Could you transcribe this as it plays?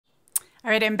All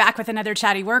right, I'm back with another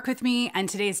Chatty Work with Me, and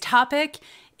today's topic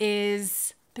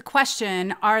is the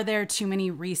question, are there too many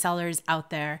resellers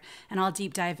out there? And I'll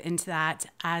deep dive into that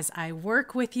as I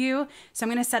work with you. So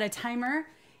I'm gonna set a timer,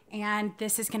 and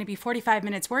this is gonna be 45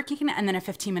 minutes working and then a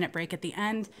 15-minute break at the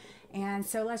end. And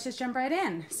so let's just jump right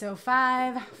in. So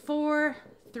 5, 4,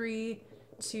 3,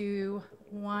 2,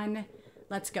 1,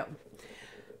 let's go.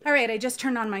 All right, I just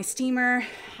turned on my steamer.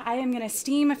 I am gonna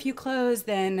steam a few clothes,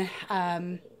 then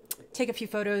take a few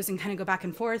photos and kind of go back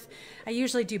and forth. I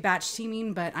usually do batch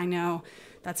steaming, but I know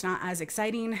that's not as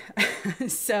exciting.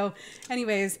 So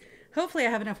anyways, hopefully I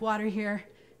have enough water here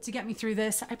to get me through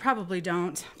this. I probably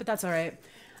don't, but that's all right.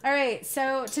 All right,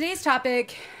 so today's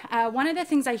topic, one of the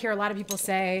things I hear a lot of people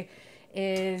say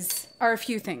are a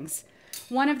few things.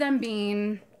 One of them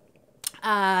being,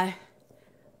 there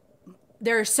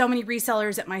are so many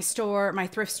resellers at my store, my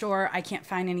thrift store, I can't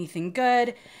find anything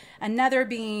good. Another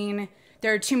being,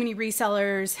 there are too many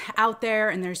resellers out there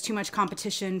and there's too much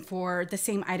competition for the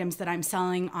same items that I'm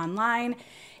selling online.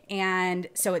 And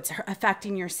so it's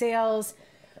affecting your sales.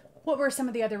 What were some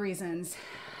of the other reasons?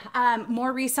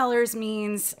 More resellers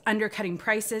means undercutting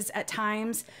prices at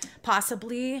times,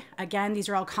 possibly. Again, these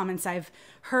are all comments I've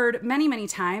heard many, many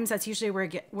times. That's usually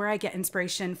where I get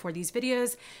inspiration for these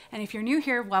videos. And if you're new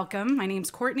here, welcome. My name's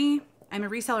Courtney. I'm a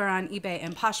reseller on eBay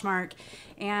and Poshmark,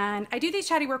 and I do these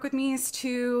Chatty Work with me's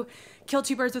to kill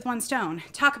two birds with one stone,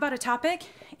 talk about a topic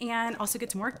and also get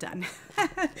some work done.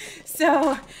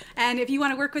 And if you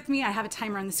want to work with me, I have a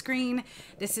timer on the screen.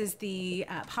 This is the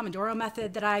Pomodoro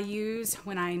method that I use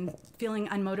when I'm feeling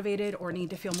unmotivated or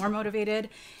need to feel more motivated.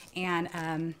 And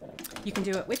you can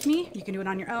do it with me. You can do it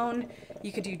on your own.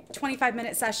 You could do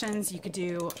 25-minute sessions. You could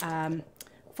do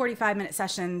 45-minute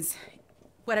sessions.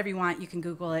 Whatever you want, you can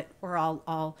Google it, or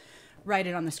I'll write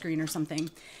it on the screen or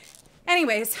something.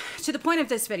 Anyways, to the point of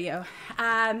this video,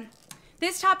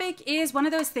 this topic is one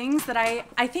of those things that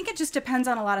I think it just depends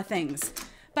on a lot of things.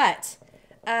 But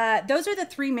those are the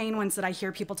three main ones that I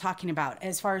hear people talking about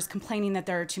as far as complaining that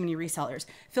there are too many resellers.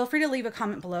 Feel free to leave a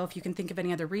comment below if you can think of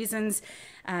any other reasons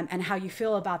and how you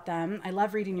feel about them. I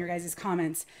love reading your guys'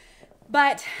 comments.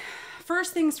 But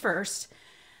first things first,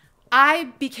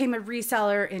 I became a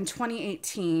reseller in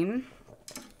 2018.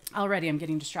 Already I'm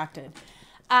getting distracted.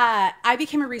 I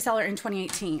became a reseller in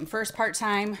 2018, first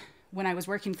part-time when I was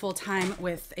working full-time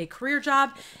with a career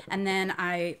job, and then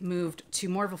I moved to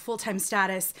more of a full-time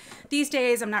status. These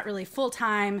days, I'm not really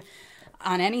full-time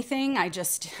on anything. I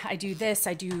do this,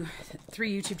 I do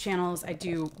 3 YouTube channels, I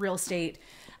do real estate,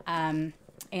 and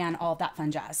all that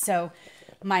fun jazz. So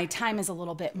my time is a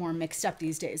little bit more mixed up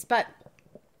these days, but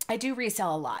I do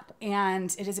resell a lot,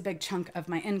 and it is a big chunk of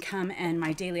my income and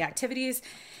my daily activities.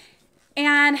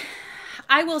 And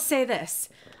I will say this,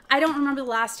 I don't remember the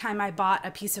last time I bought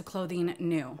a piece of clothing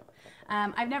new.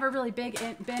 I've never really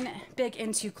been big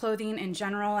into clothing in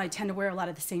general. I tend to wear a lot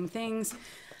of the same things,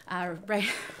 right?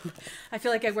 I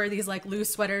feel like I wear these like loose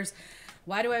sweaters.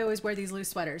 Why do I always wear these loose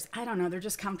sweaters? I don't know, they're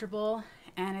just comfortable,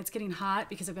 and it's getting hot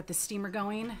because I've got the steamer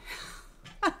going.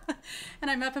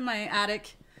 And I'm up in my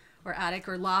attic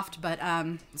or loft, but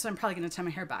so I'm probably gonna tie my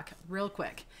hair back real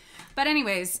quick. But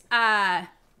anyways,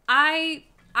 I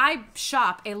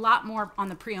shop a lot more on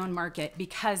the pre-owned market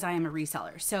because I am a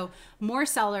reseller. So more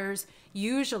sellers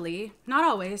usually, not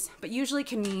always, but usually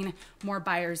can mean more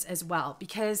buyers as well,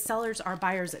 because sellers are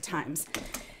buyers at times.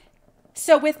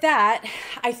 So with that,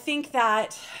 I think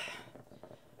that,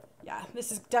 yeah,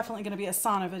 this is definitely gonna be a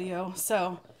sauna video,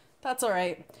 so that's all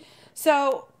right.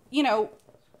 So, you know,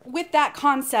 with that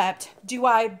concept, do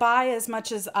I buy as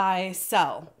much as I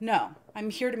sell? No,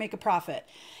 I'm here to make a profit.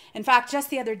 In fact, just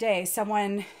the other day,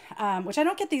 someone, which I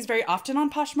don't get these very often on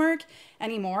Poshmark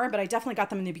anymore, but I definitely got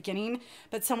them in the beginning,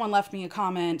 but someone left me a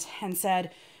comment and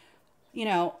said, you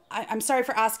know, I'm sorry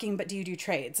for asking, but do you do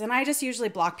trades? And I just usually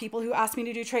block people who ask me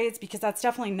to do trades because that's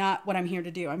definitely not what I'm here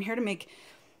to do. I'm here to make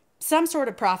some sort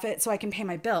of profit so I can pay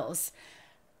my bills.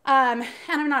 And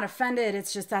I'm not offended.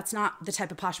 It's just, that's not the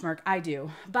type of Poshmark I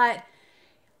do. But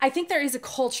I think there is a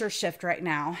culture shift right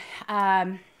now.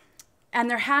 And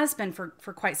there has been for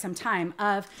quite some time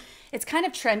of, it's kind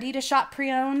of trendy to shop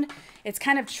pre-owned. It's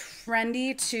kind of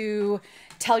trendy to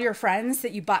tell your friends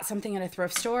that you bought something at a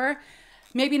thrift store.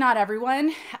 Maybe not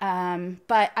everyone,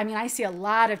 but I mean, I see a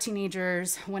lot of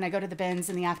teenagers when I go to the bins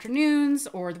in the afternoons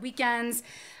or the weekends,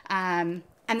 and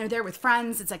they're there with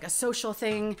friends. It's like a social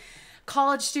thing.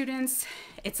 College students,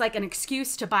 it's like an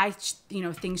excuse to buy, you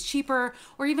know, things cheaper,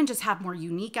 or even just have more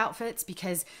unique outfits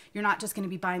because you're not just going to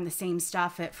be buying the same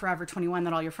stuff at Forever 21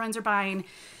 that all your friends are buying.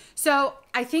 So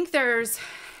I think there's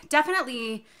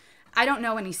definitely, I don't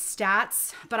know any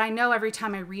stats, but I know every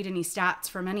time I read any stats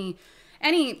from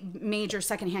any major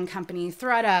secondhand company,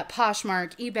 ThredUp,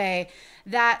 Poshmark, eBay,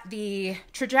 that the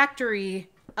trajectory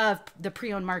of the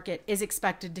pre-owned market is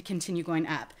expected to continue going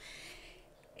up.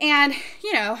 And,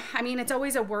 you know, I mean, it's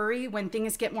always a worry when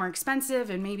things get more expensive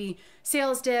and maybe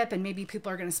sales dip and maybe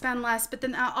people are going to spend less. But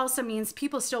then that also means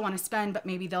people still want to spend, but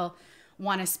maybe they'll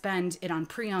want to spend it on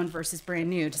pre-owned versus brand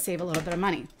new to save a little bit of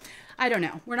money. I don't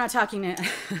know. We're not talking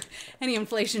any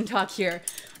inflation talk here.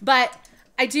 But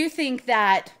I do think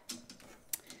that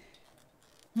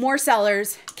more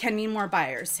sellers can mean more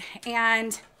buyers.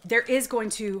 And there is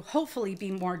going to hopefully be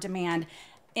more demand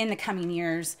in the coming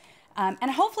years.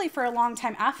 And hopefully for a long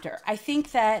time after. I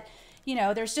think that, you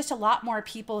know, there's just a lot more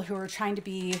people who are trying to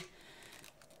be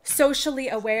socially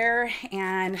aware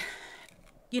and,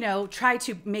 you know, try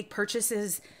to make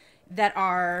purchases that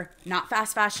are not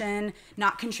fast fashion,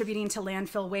 not contributing to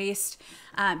landfill waste,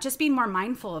 just being more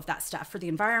mindful of that stuff for the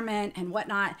environment and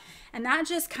whatnot. And that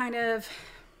just kind of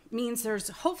means there's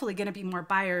hopefully going to be more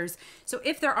buyers. So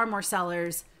if there are more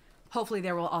sellers, hopefully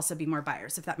there will also be more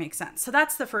buyers, if that makes sense. So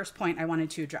that's the first point I wanted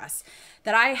to address,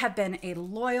 that I have been a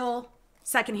loyal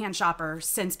secondhand shopper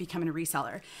since becoming a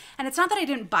reseller. And it's not that I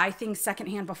didn't buy things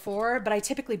secondhand before, but I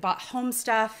typically bought home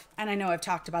stuff. And I know I've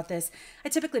talked about this. I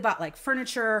typically bought like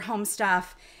furniture, home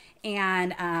stuff,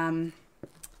 and,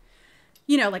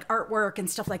 you know, like artwork and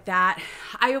stuff like that.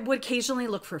 I would occasionally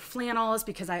look for flannels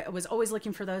because I was always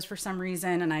looking for those for some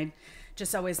reason. And I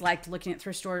just always liked looking at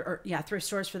thrift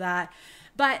stores for that.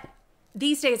 But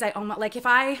these days I almost, like if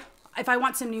I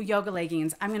want some new yoga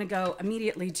leggings, I'm going to go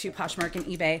immediately to Poshmark and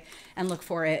eBay and look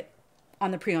for it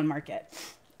on the pre-owned market.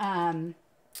 And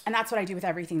that's what I do with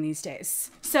everything these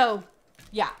days. So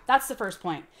yeah, that's the first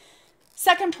point.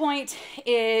 Second point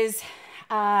is,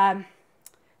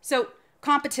 so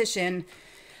competition.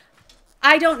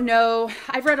 I don't know.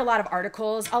 I've read a lot of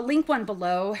articles. I'll link one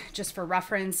below just for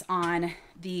reference on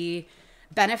the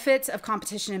benefits of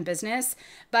competition in business.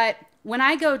 But when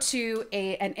I go to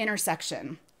an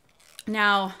intersection,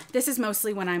 now this is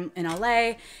mostly when I'm in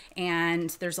LA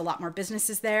and there's a lot more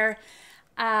businesses there.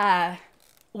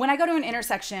 When I go to an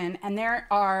intersection and there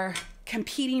are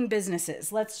competing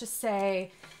businesses, let's just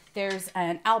say there's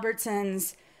an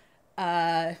Albertsons,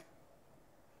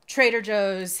 Trader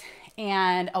Joe's,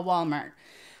 and a Walmart.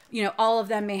 You know, all of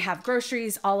them may have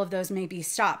groceries. All of those may be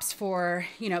stops for,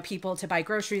 you know, people to buy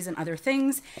groceries and other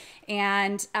things.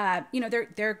 And, you know,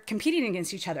 they're competing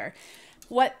against each other.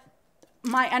 What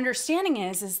my understanding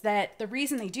is that the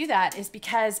reason they do that is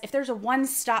because if there's a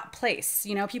one-stop place,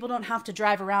 you know, people don't have to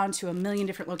drive around to a million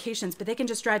different locations, but they can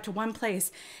just drive to one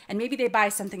place and maybe they buy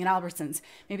something at Albertsons.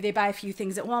 Maybe they buy a few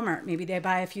things at Walmart. Maybe they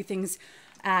buy a few things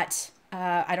at,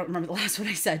 I don't remember the last one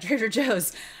I said, Trader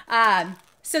Joe's.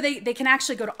 So they can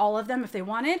actually go to all of them if they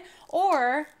wanted,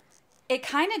 or it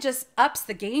kind of just ups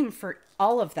the game for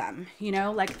all of them. You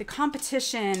know, like the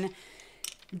competition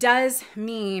does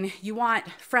mean you want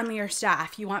friendlier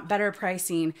staff, you want better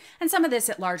pricing, and some of this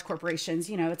at large corporations.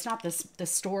 You know, it's not the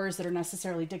stores that are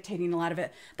necessarily dictating a lot of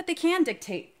it, but they can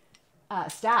dictate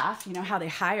staff, you know, how they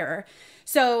hire.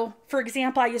 So for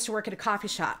example, I used to work at a coffee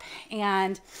shop,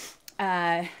 and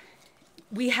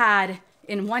we had,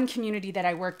 in one community that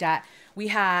I worked at, we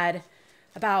had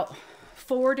about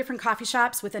 4 different coffee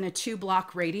shops within a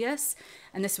 2-block radius.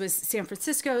 And this was San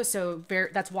Francisco, so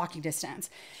that's walking distance.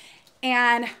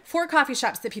 And 4 coffee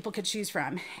shops that people could choose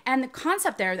from. And the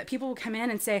concept there that people would come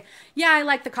in and say, yeah, I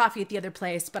like the coffee at the other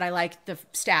place, but I like the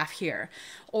staff here.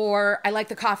 Or I like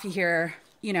the coffee here,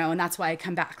 you know, and that's why I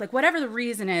come back. Like whatever the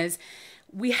reason is,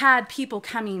 we had people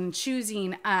coming,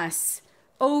 choosing us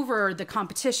over the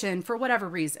competition for whatever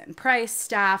reason, price,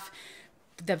 staff,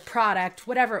 the product,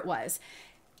 whatever it was.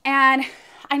 And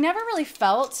I never really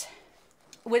felt,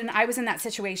 when I was in that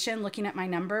situation, looking at my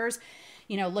numbers,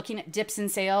 you know, looking at dips in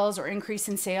sales or increase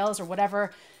in sales or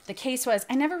whatever the case was,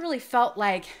 I never really felt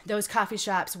like those coffee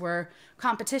shops were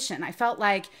competition. I felt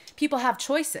like people have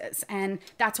choices, and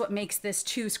that's what makes this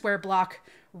 2-square-block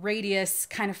radius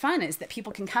kind of fun, is that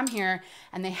people can come here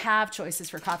and they have choices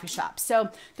for coffee shops. So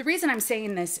the reason I'm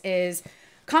saying this is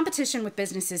competition with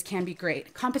businesses can be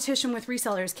great. Competition with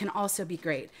resellers can also be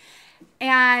great.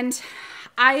 And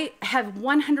I have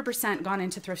 100% gone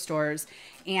into thrift stores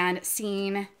and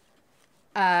seen,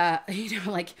 you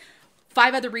know, like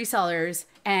 5 other resellers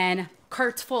and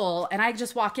carts full. And I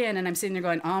just walk in and I'm sitting there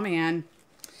going, oh man,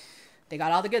 they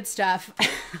got all the good stuff.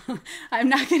 I'm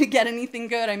not going to get anything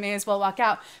good. I may as well walk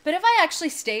out. But if I actually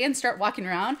stay and start walking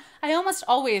around, I almost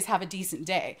always have a decent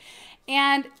day.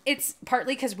 And it's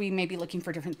partly because we may be looking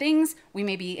for different things. We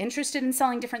may be interested in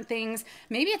selling different things.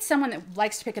 Maybe it's someone that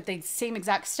likes to pick up the same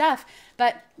exact stuff,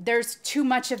 but there's too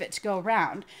much of it to go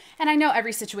around. And I know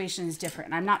every situation is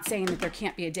different. I'm not saying that there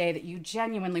can't be a day that you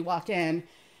genuinely walk in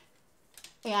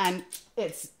and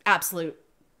it's absolute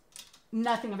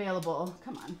nothing available.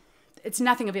 Come on. It's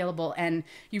nothing available and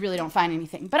you really don't find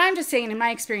anything. But I'm just saying, in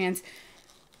my experience,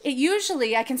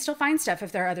 usually I can still find stuff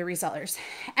if there are other resellers.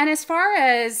 And as far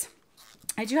as,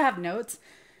 I do have notes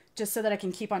just so that I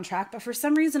can keep on track, but for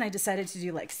some reason I decided to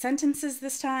do like sentences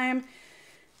this time.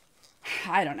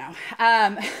 I don't know.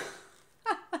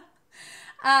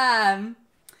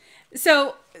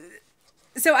 So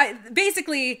I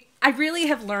basically, I really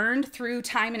have learned through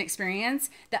time and experience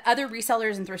that other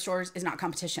resellers and thrift stores is not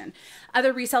competition.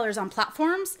 Other resellers on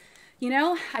platforms, you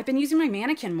know, I've been using my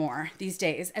mannequin more these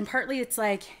days, and partly it's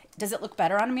like, does it look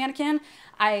better on a mannequin?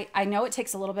 I know it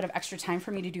takes a little bit of extra time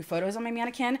for me to do photos on my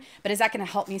mannequin, but is that going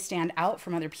to help me stand out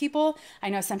from other people? I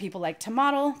know some people like to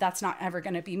model. That's not ever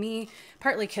going to be me,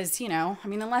 partly because, you know, I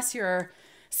mean, unless you're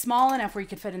small enough where you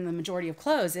could fit in the majority of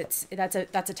clothes, that's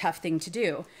a tough thing to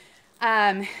do.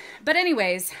 But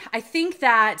anyways, I think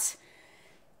that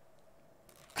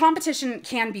competition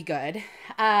can be good.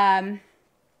 And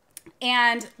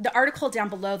the article down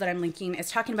below that I'm linking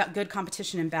is talking about good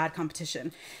competition and bad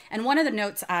competition. And one of the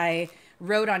notes I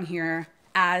wrote on here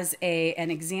as an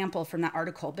example from that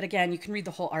article, but again, you can read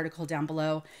the whole article down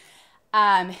below,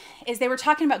 is they were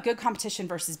talking about good competition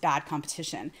versus bad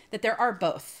competition, that there are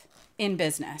both in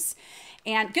business.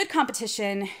 And good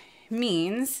competition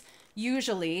means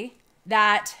usually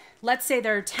that, let's say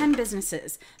there are 10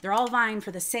 businesses. They're all vying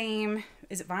for the same,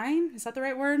 is it vying? Is that the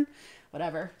right word?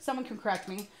 Whatever. Someone can correct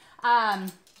me.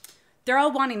 They're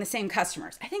all wanting the same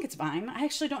customers. I think it's vying. I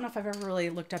actually don't know if I've ever really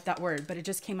looked up that word, but it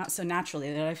just came out so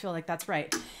naturally that I feel like that's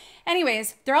right.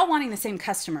 Anyways, they're all wanting the same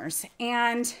customers.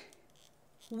 And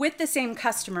with the same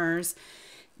customers,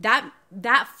 that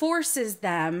forces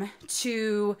them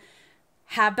to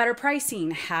have better pricing,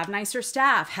 have nicer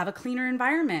staff, have a cleaner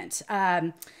environment,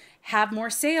 have more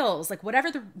sales, like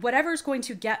whatever is going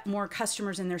to get more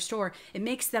customers in their store, it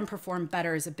makes them perform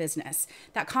better as a business.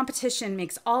 That competition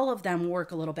makes all of them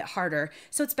work a little bit harder.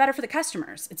 So it's better for the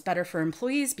customers. It's better for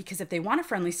employees because if they want a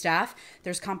friendly staff,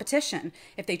 there's competition.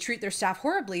 If they treat their staff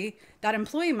horribly, that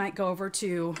employee might go over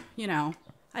to, you know,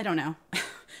 I don't know,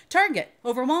 Target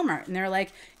over Walmart. And they're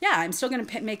like, yeah, I'm still going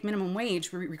to make minimum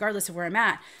wage regardless of where I'm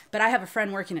at. But I have a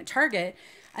friend working at Target.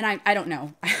 And I don't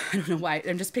know. I don't know why.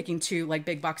 I'm just picking two like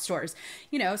big box stores,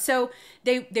 you know, so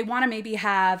they want to maybe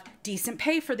have decent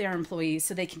pay for their employees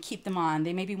so they can keep them on.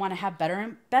 They maybe want to have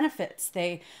better benefits.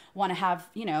 They want to have,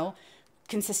 you know,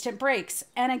 consistent breaks.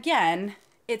 And again,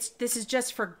 this is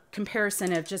just for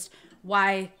comparison of just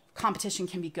why competition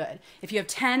can be good. If you have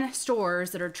 10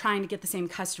 stores that are trying to get the same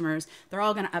customers, they're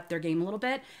all going to up their game a little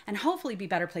bit and hopefully be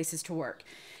better places to work.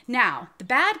 Now, the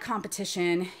bad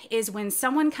competition is when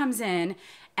someone comes in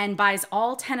and buys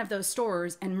all 10 of those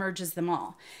stores and merges them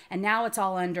all. And now it's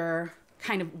all under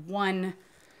kind of one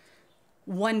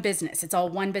business. It's all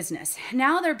one business.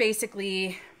 Now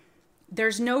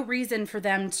there's no reason for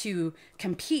them to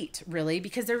compete really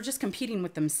because they're just competing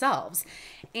with themselves.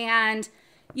 And,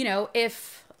 you know,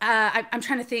 if I'm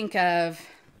trying to think of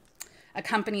a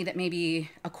company that maybe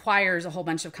acquires a whole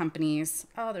bunch of companies.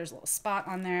 Oh, there's a little spot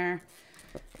on there.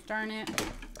 Darn it.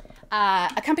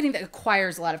 A company that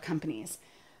acquires a lot of companies.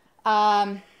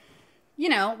 You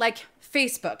know, like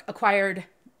Facebook acquired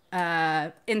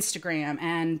Instagram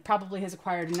and probably has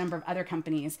acquired a number of other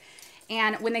companies.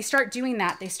 And when they start doing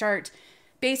that, they start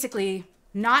basically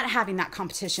not having that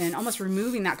competition, almost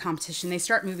removing that competition. They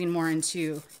start moving more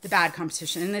into the bad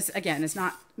competition. And this, again, is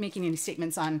not making any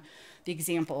statements on the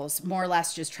examples, more or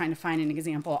less just trying to find an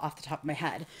example off the top of my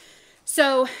head.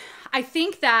 So I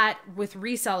think that with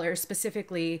resellers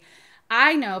specifically,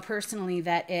 I know personally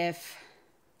that if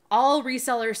all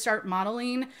resellers start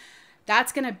modeling,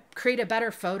 that's going to create a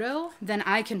better photo than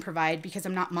I can provide because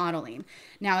I'm not modeling.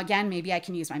 Now, again, maybe I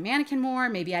can use my mannequin more.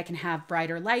 Maybe I can have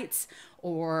brighter lights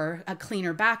or a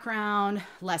cleaner background,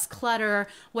 less clutter,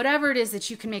 whatever it is that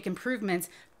you can make improvements.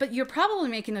 But you're probably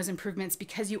making those improvements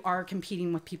because you are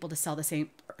competing with people to sell the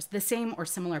same or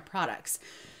similar products.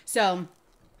 So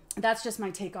that's just my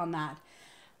take on that.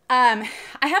 I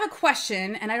have a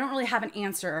question and I don't really have an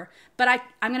answer, but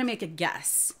I'm going to make a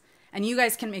guess. And you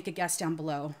guys can make a guess down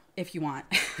below if you want.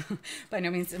 By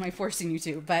no means am I forcing you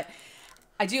to, but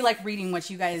I do like reading what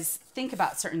you guys think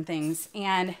about certain things.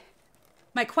 And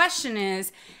my question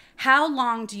is, how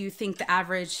long do you think the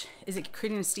average, is it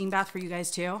creating a steam bath for you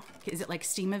guys too? Is it like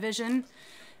steam-o-vision?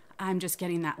 I'm just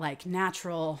getting that like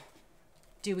natural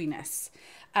dewiness.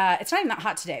 It's not even that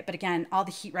hot today, but again, all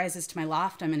the heat rises to my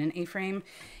loft. I'm in an A-frame,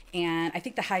 and I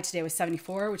think the high today was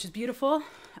 74, which is beautiful.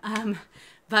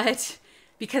 But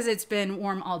because it's been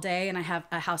warm all day and I have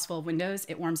a house full of windows,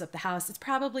 it warms up the house. It's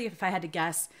probably, if I had to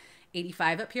guess,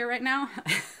 85 up here right now.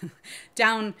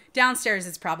 Downstairs,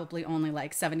 it's probably only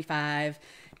like 75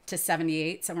 to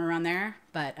 78, somewhere around there.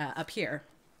 But up here,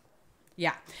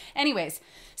 yeah. Anyways,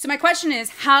 so my question is,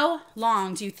 how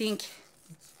long do you think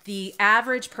the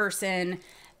average person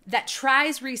that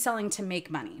tries reselling to make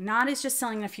money, not as just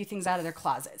selling a few things out of their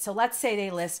closet. So let's say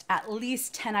they list at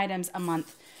least 10 items a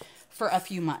month for a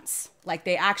few months. Like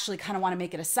they actually kind of want to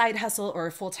make it a side hustle or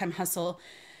a full-time hustle.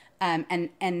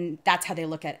 And that's how they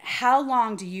look at it. How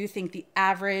long do you think the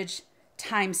average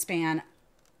time span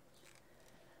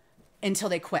until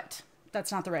they quit?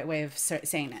 That's not the right way of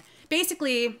saying it.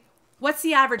 Basically, what's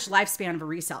the average lifespan of a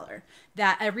reseller?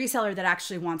 That a reseller that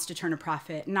actually wants to turn a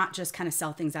profit, not just kind of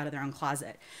sell things out of their own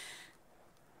closet.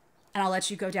 And I'll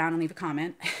let you go down and leave a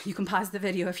comment. You can pause the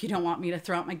video if you don't want me to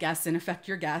throw out my guess and affect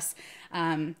your guess.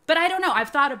 But I don't know. I've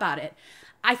thought about it.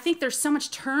 I think there's so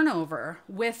much turnover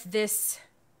with this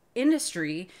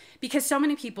industry because so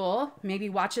many people maybe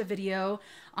watch a video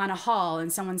on a haul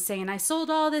and someone's saying, I sold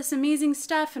all this amazing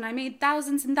stuff and I made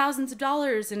thousands and thousands of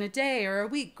dollars in a day or a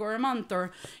week or a month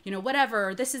or, you know,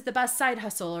 whatever. This is the best side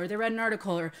hustle, or they read an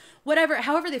article or whatever,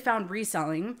 however they found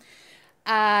reselling.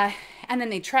 And then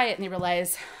they try it and they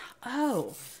realize,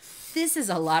 oh, this is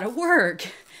a lot of work.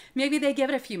 Maybe they give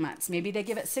it a few months. Maybe they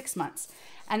give it 6 months.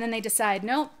 And then they decide,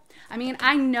 nope. I mean,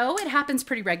 I know it happens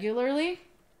pretty regularly.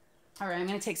 All right, I'm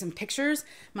going to take some pictures.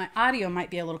 My audio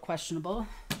might be a little questionable,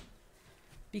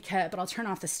 but I'll turn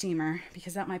off the steamer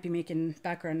because that might be making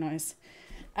background noise.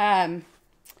 But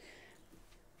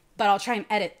I'll try and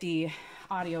edit the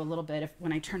audio a little bit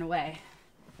when I turn away.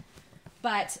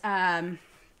 But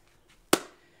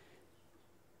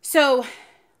so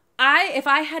if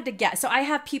I had to guess, so I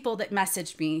have people that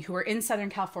message me who are in Southern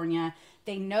California.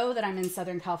 They know that I'm in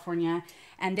Southern California,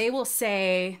 and they will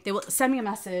send me a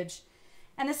message.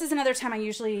 And this is another time I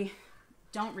usually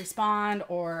don't respond,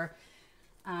 or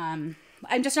I'm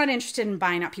just not interested in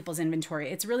buying out people's inventory.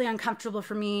 It's really uncomfortable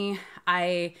for me.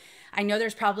 I know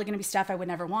there's probably going to be stuff I would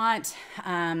never want.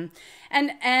 And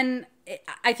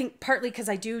I think partly because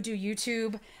I do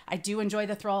YouTube, I do enjoy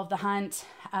the thrill of the hunt.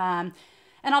 And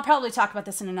I'll probably talk about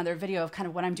this in another video of kind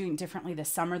of what I'm doing differently this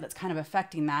summer that's kind of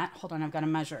affecting that. Hold on, I've got to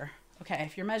measure. Okay,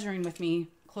 if you're measuring with me,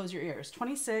 close your ears.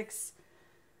 26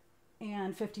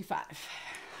 and 55.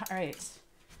 All right,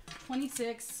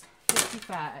 26,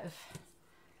 55.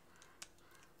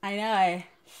 I know I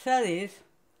sell these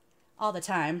all the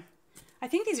time. I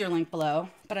think these are linked below,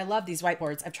 but I love these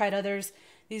whiteboards. I've tried others.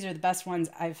 These are the best ones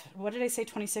what did I say,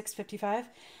 26, 55?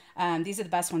 These are the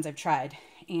best ones I've tried.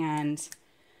 And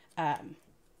I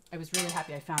was really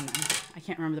happy I found them. I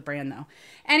can't remember the brand though.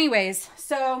 Anyways,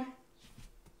 so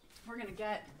we're gonna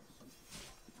get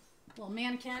a little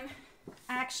mannequin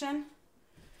action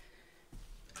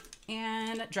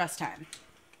and dress time.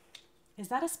 Is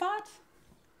that a spot?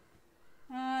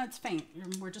 It's faint.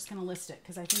 We're just gonna list it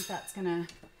because I think that's gonna.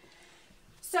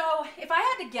 So if I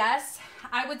had to guess,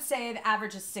 I would say the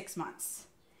average is 6 months,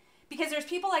 because there's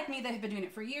people like me that have been doing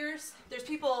it for years. There's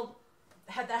people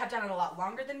that have done it a lot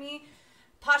longer than me.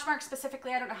 Poshmark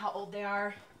specifically, I don't know how old they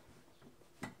are.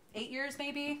 8 years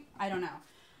maybe? I don't know.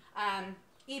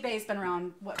 eBay's been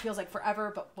around what feels like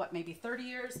forever, but what, maybe 30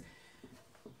 years?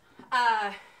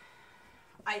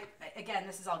 Again,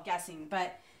 this is all guessing,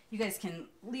 but you guys can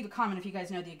leave a comment if you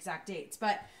guys know the exact dates.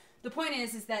 But the point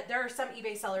is that there are some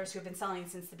eBay sellers who have been selling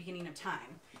since the beginning of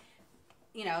time.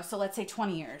 You know, so let's say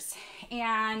 20 years.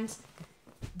 And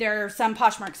there are some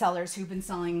Poshmark sellers who've been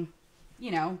selling,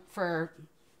 you know, for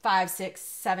 5, 6,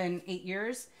 7, 8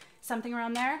 years, something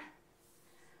around there.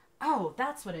 Oh,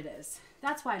 that's what it is.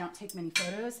 That's why I don't take many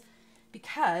photos,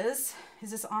 because,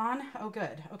 is this on? Oh,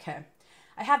 good. Okay.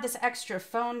 I have this extra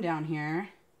phone down here,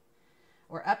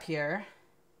 or up here,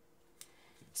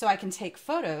 so I can take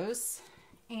photos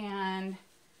and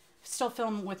still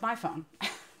film with my phone.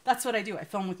 That's what I do. I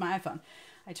film with my iPhone.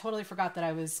 I totally forgot that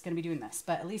I was going to be doing this,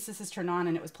 but at least this is turned on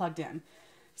and it was plugged in.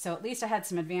 So at least I had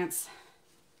some advanced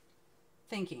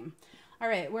thinking. All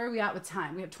right, where are we at with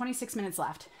time? We have 26 minutes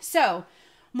left. So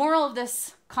moral of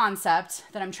this concept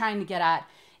that I'm trying to get at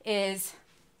is,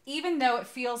 even though it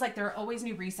feels like there are always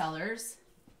new resellers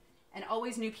and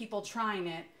always new people trying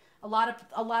it, a lot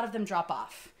of them drop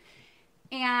off.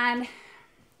 And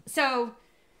so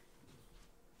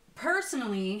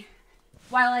personally,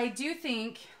 while I do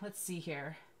think, let's see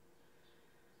here.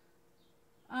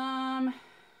 I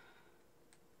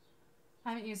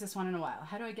haven't used this one in a while.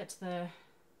 How do I get to the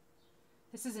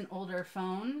This is an older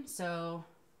phone, so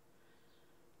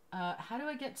how do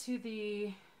I get to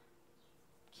the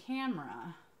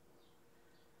camera?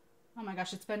 Oh my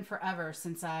gosh, it's been forever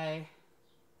since camera?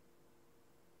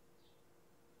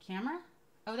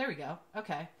 Oh, there we go.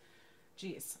 Okay.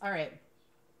 Jeez. All right.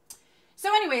 So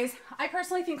anyways, I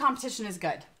personally think competition is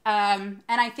good. And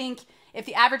I think if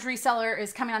the average reseller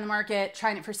is coming on the market,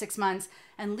 trying it for 6 months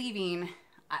and leaving,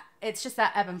 it's just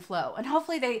that ebb and flow. And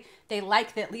hopefully they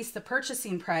like at least the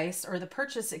purchasing price or the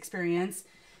purchase experience,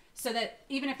 so that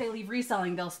even if they leave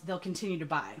reselling, they'll continue to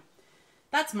buy.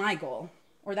 That's my goal,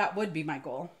 or that would be my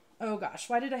goal. Oh gosh,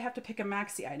 why did I have to pick a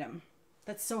maxi item?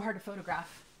 That's so hard to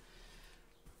photograph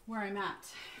where I'm at.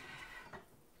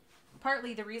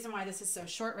 Partly the reason why this is so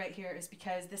short right here is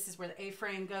because this is where the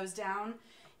A-frame goes down,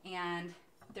 and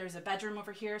there's a bedroom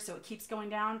over here, so it keeps going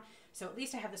down. So at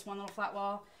least I have this one little flat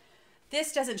wall.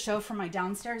 This doesn't show from my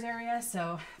downstairs area,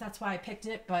 so that's why I picked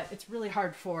it, but it's really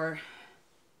hard for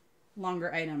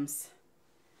longer items.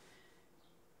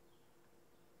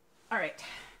 All right.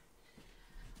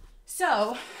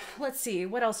 So let's see,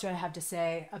 what else do I have to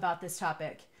say about this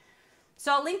topic?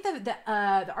 So I'll link the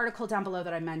article down below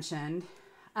that I mentioned.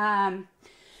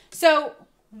 So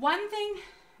one thing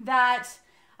that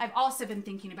I've also been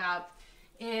thinking about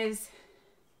is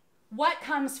what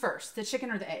comes first, the chicken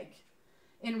or the egg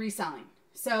in reselling?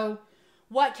 So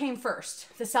what came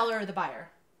first, the seller or the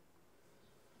buyer?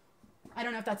 I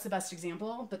don't know if that's the best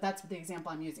example, but that's the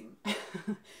example I'm using.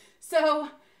 So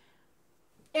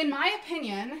in my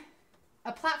opinion,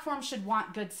 a platform should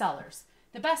want good sellers,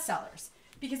 the best sellers,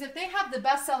 because if they have the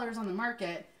best sellers on the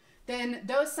market, then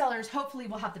those sellers hopefully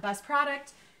will have the best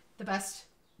product, the best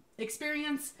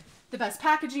experience, the best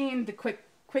packaging, the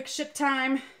quick ship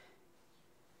time.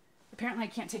 Apparently I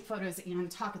can't take photos and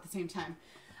talk at the same time.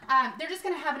 They're just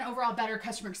going to have an overall better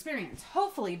customer experience,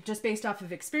 hopefully just based off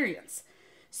of experience.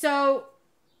 So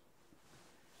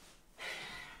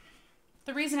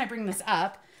the reason I bring this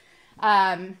up,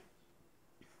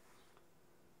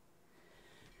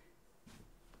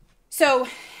 so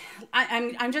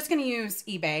I'm just going to use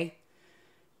eBay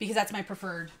because that's my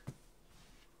preferred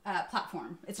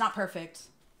platform. It's not perfect,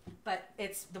 but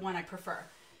it's the one I prefer.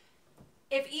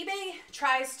 If eBay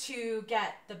tries to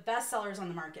get the best sellers on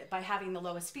the market by having the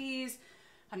lowest fees,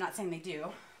 I'm not saying they do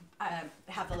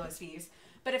have the lowest fees,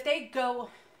 but if they go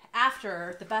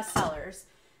after the best sellers,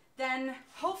 then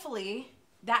hopefully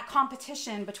that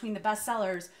competition between the best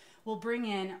sellers will bring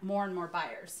in more and more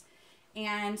buyers.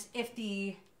 And if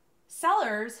the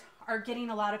sellers are getting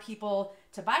a lot of people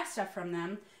to buy stuff from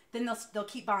them, then they'll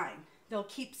keep buying. They'll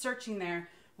keep searching there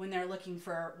when they're looking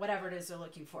for whatever it is they're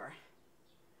looking for.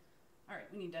 All right,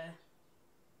 we need to...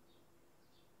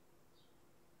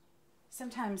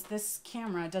 Sometimes this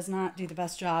camera does not do the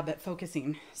best job at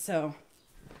focusing, so...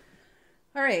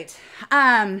 All right,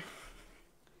 I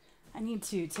need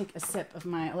to take a sip of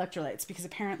my electrolytes because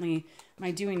apparently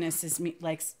my doing this is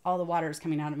like all the water is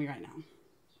coming out of me right now.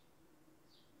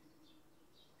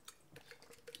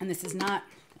 And this is not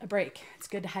a break. It's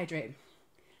good to hydrate.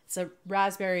 It's a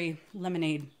raspberry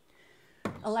lemonade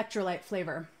electrolyte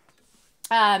flavor.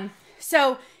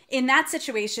 So in that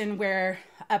situation where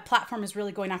a platform is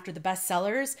really going after the best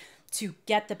sellers to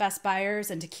get the best buyers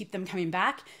and to keep them coming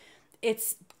back,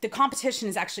 the competition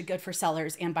is actually good for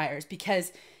sellers and buyers,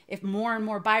 because if more and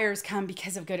more buyers come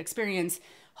because of good experience,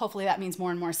 hopefully that means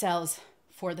more and more sales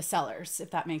for the sellers, if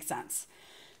that makes sense.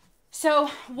 So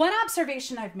one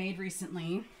observation I've made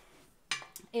recently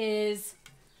is,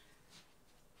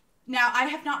 now I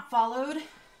have not followed,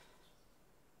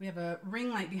 we have a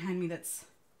ring light behind me that's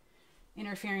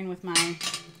interfering with my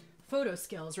photo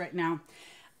skills right now.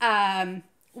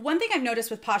 One thing I've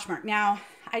noticed with Poshmark, now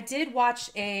I did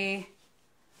watch a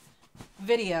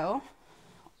video.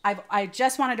 I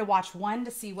just wanted to watch one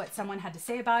to see what someone had to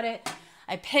say about it.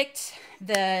 I picked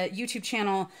the YouTube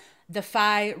channel, The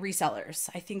Resellers.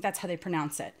 I think that's how they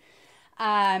pronounce it.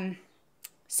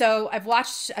 So I've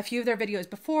watched a few of their videos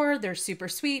before. They're super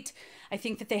sweet. I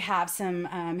think that they have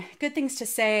some good things to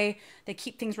say. They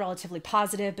keep things relatively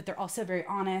positive, but they're also very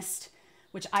honest,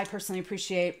 which I personally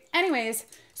appreciate. Anyways,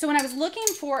 so when I was looking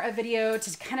for a video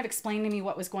to kind of explain to me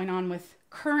what was going on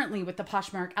currently with the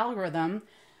Poshmark algorithm,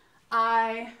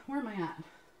 where am I at?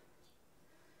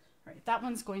 All right, that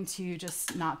one's going to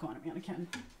just not go on a mannequin.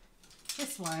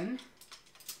 This one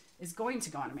is going to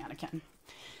go on a mannequin.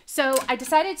 So I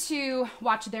decided to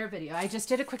watch their video. I just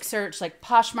did a quick search, like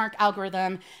Poshmark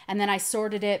algorithm, and then I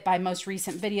sorted it by most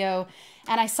recent video.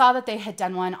 And I saw that they had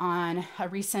done one on a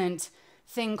recent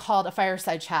thing called a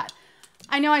fireside chat.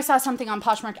 I know I saw something on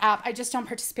Poshmark app. I just don't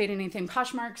participate in anything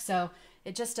Poshmark, so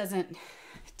it just doesn't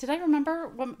did I remember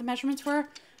what the measurements were?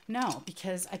 No,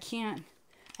 because I can't.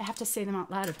 I have to say them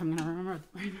out loud if I'm going to remember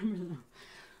them.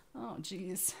 Oh,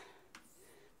 geez.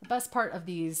 The best part of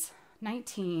these,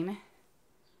 19,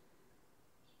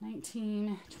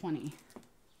 20.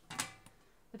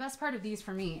 The best part of these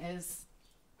for me is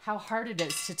how hard it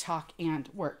is to talk and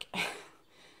work.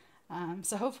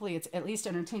 So hopefully it's at least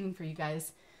entertaining for you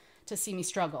guys to see me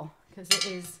struggle, because it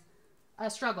is a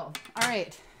struggle. All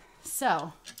right.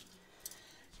 So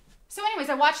anyways,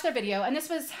 I watched their video, and this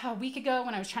was a week ago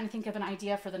when I was trying to think of an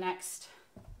idea for the next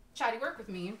Chatty Work with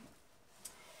me.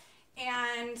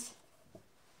 And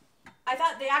I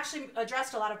thought they actually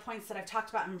addressed a lot of points that I've talked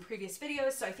about in previous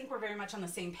videos. So I think we're very much on the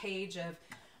same page of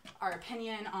our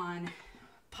opinion on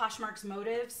Poshmark's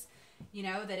motives. You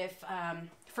know, that if,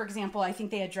 for example, I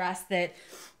think they addressed that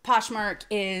Poshmark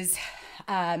is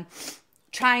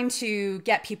trying to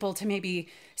get people to maybe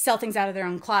sell things out of their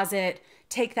own closet,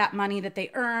 take that money that they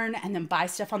earn, and then buy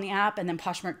stuff on the app, and then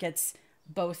Poshmark gets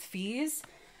both fees.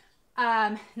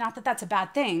 Not that that's a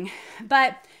bad thing,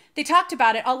 but they talked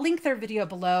about it. I'll link their video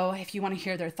below if you want to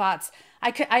hear their thoughts.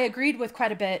 I agreed with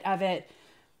quite a bit of it,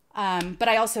 but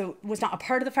I also was not a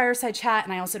part of the fireside chat,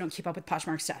 and I also don't keep up with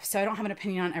Poshmark stuff, so I don't have an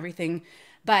opinion on everything,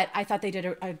 but I thought they did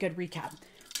a good recap.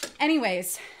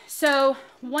 Anyways, so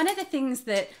one of the things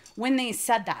that when they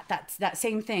said that's that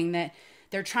same thing, that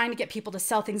they're trying to get people to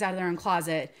sell things out of their own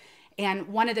closet, and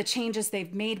one of the changes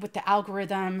they've made with the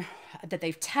algorithm that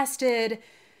they've tested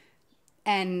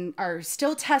and are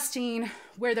still testing,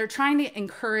 where they're trying to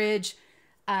encourage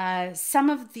some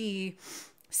of the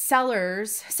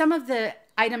sellers, some of the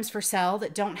items for sale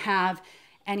that don't have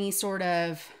any sort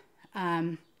of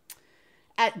good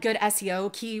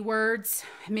SEO keywords.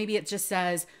 Maybe it just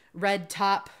says red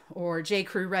top or J.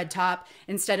 Crew red top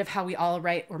instead of how we all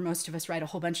write, or most of us write, a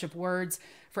whole bunch of words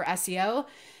for SEO,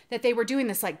 that they were doing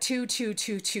this like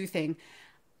 2-2-2-2 thing.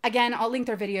 Again, I'll link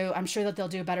their video. I'm sure that they'll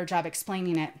do a better job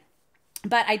explaining it.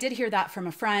 But I did hear that from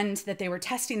a friend, that they were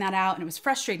testing that out and it was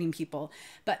frustrating people.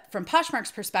 But from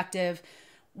Poshmark's perspective,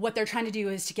 what they're trying to do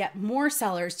is to get more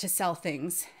sellers to sell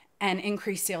things and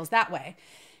increase sales that way.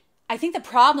 I think the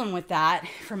problem with that,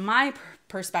 from my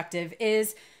perspective,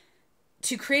 is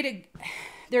to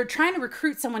they're trying to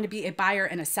recruit someone to be a buyer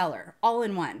and a seller, all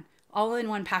in one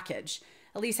package.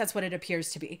 At least that's what it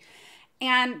appears to be.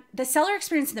 And the seller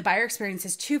experience and the buyer experience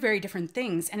is two very different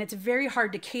things, and it's very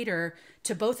hard to cater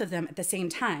to both of them at the same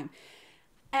time.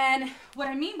 And what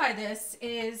I mean by this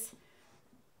is,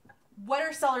 what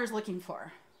are sellers looking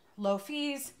for? Low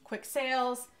fees, quick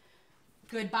sales,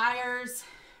 good buyers.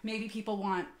 Maybe people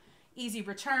want easy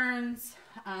returns,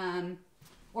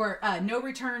 or no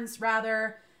returns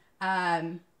rather.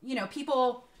 You know,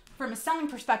 people from a selling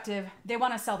perspective, they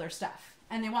want to sell their stuff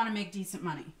and they want to make decent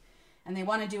money and they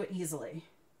want to do it easily.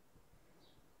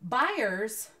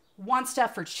 Buyers want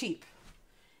stuff for cheap,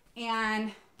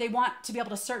 and they want to be able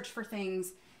to search for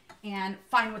things and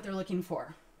find what they're looking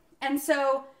for. And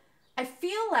so I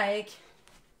feel like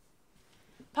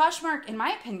Poshmark, in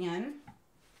my opinion,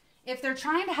 if they're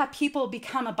trying to have people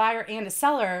become a buyer and a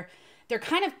seller, they're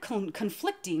kind of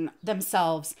conflicting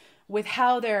themselves with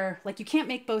how they're, like, you can't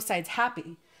make both sides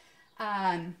happy.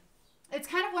 It's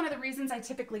kind of one of the reasons I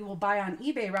typically will buy on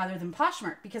eBay rather than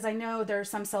Poshmark, because I know there are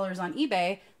some sellers on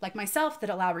eBay, like myself, that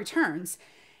allow returns.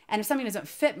 And if something doesn't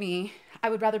fit me, I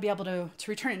would rather be able to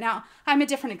return it. Now, I'm a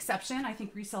different exception. I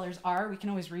think resellers are. We can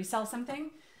always resell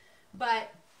something.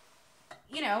 But,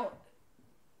 you know,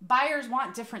 buyers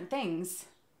want different things.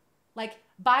 Like,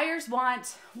 buyers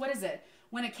want, what is it?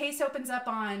 When a case opens up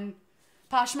on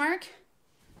Poshmark,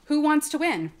 who wants to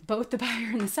win? Both the buyer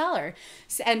and the seller.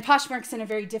 And Poshmark's in a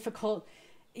very difficult,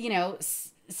 you know,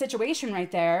 situation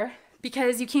right there,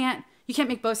 because you can't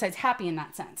make both sides happy in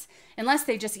that sense, unless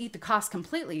they just eat the cost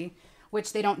completely,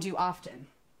 which they don't do often.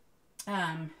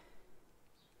 All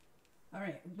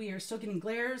right, we are still getting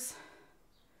glares.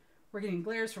 We're getting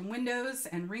glares from windows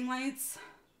and ring lights.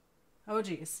 Oh,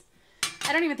 geez.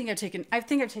 I don't even think I've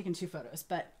taken 2 photos,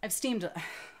 but I've steamed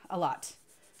a lot.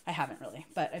 I haven't really,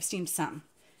 but I've steamed some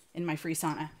in my free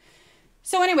sauna.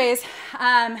 So anyways,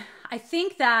 I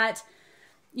think that,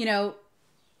 you know,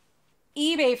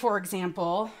 eBay, for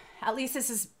example, at least this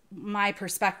is my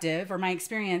perspective or my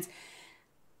experience,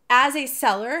 as a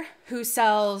seller who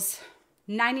sells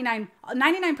 99%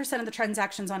 of the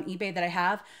transactions on eBay that I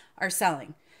have are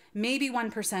selling. Maybe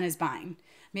 1% is buying.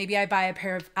 Maybe I buy a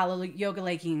pair of Aloe yoga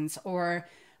leggings, or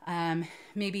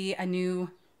maybe a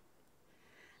new,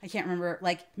 I can't remember,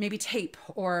 like maybe tape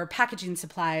or packaging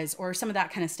supplies or some of that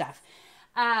kind of stuff.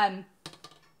 I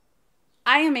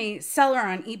am a seller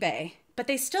on eBay, but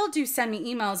they still do send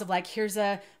me emails of like, here's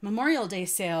a Memorial Day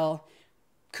sale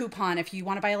coupon if you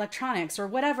want to buy electronics or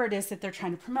whatever it is that they're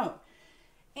trying to promote.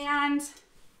 And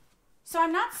so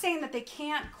I'm not saying that they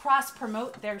can't cross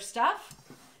promote their stuff,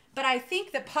 but I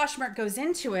think that Poshmark goes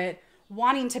into it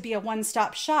wanting to be a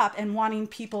one-stop shop and wanting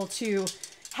people to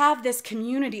have this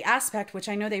community aspect, which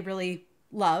I know they really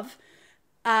love,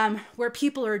 where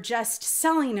people are just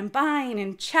selling and buying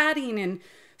and chatting and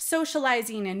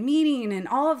socializing and meeting and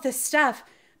all of this stuff.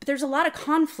 But there's a lot of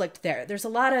conflict there. There's a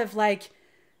lot of like,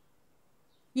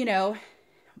 you know,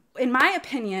 in my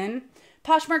opinion,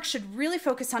 Poshmark should really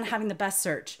focus on having the best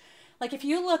search. Like if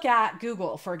you look at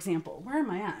Google, for example, where am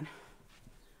I at?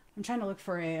 I'm trying to look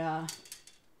for a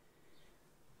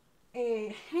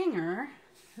hanger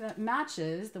that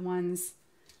matches the ones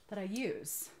that I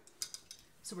use.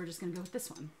 So we're just going to go with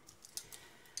this one.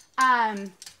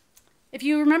 If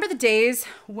you remember the days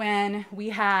when we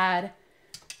had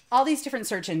all these different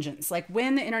search engines, like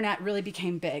when the internet really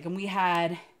became big and we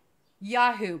had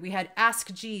Yahoo, we had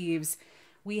Ask Jeeves,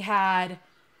 we had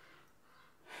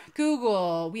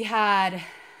Google, we had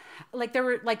like, there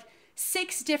were like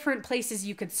 6 different places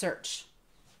you could search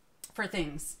for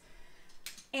things.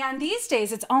 And these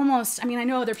days it's almost, I mean, I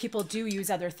know other people do use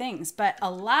other things, but a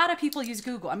lot of people use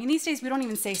Google. I mean, these days we don't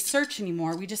even say search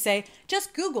anymore. We just say,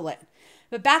 just Google it.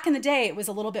 But back in the day, it was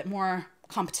a little bit more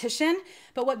competition.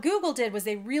 But what Google did was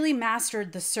they really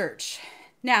mastered the search.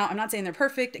 Now, I'm not saying they're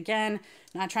perfect. Again,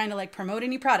 not trying to like promote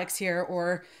any products here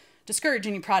or discourage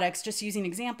any products, just using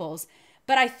examples.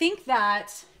 But I think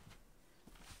that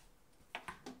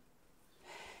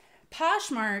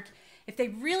Poshmark, if they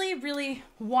really, really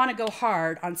want to go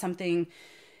hard on something,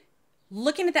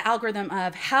 looking at the algorithm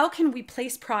of how can we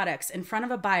place products in front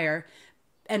of a buyer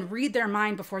and read their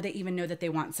mind before they even know that they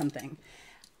want something.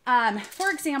 For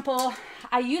example,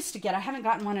 I haven't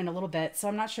gotten one in a little bit, so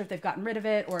I'm not sure if they've gotten rid of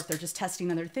it or if they're just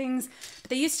testing other things, but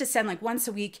they used to send like once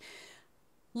a week,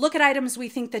 look at items we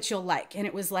think that you'll like. And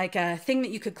it was like a thing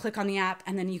that you could click on the app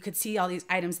and then you could see all these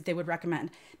items that they would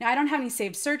recommend. Now I don't have any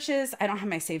saved searches. I don't have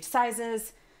my saved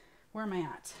sizes. Where am I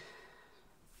at?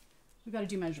 We've got to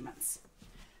do measurements.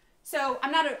 So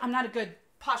I'm not a good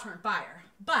Poshmark buyer,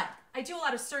 but I do a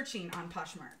lot of searching on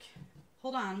Poshmark.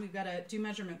 Hold on, we've got to do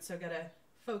measurements, so I've got to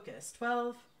focus.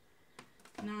 12,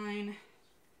 9,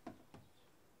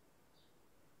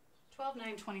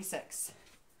 26.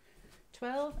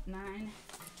 12, 9,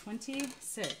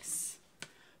 26.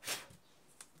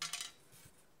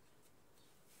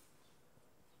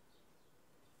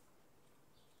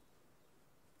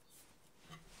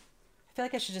 I feel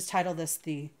like I should just title this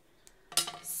the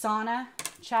sauna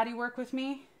chatty work with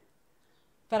me,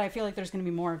 but I feel like there's going to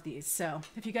be more of these. So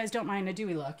if you guys don't mind a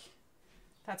dewy look,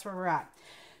 that's where we're at.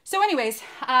 So anyways,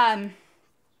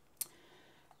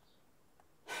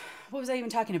 what was I even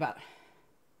talking about?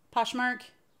 Poshmark?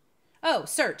 Oh,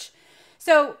 search.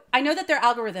 So I know that their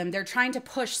algorithm, they're trying to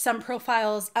push some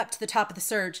profiles up to the top of the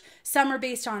search. Some are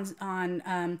based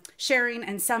on sharing,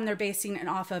 and some they're basing it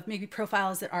off of maybe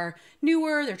profiles that are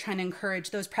newer. They're trying to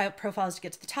encourage those profiles to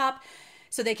get to the top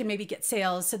so they can maybe get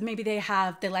sales. So maybe they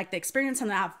like the experience on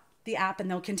the app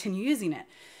and they'll continue using it.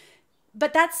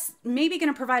 But that's maybe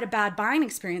going to provide a bad buying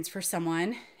experience for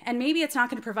someone. And maybe it's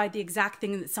not going to provide the exact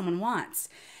thing that someone wants.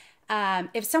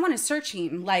 If someone is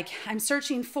searching, like I'm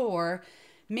searching for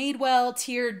Madewell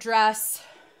tiered dress,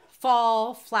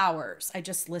 fall flowers. I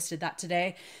just listed that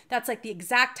today. That's like the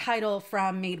exact title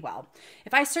from Madewell.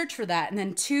 If I search for that and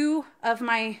then 2 of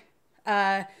my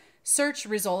search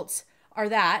results are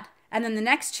that, and then the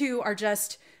next 2 are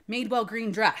just Madewell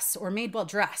green dress or Madewell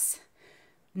dress,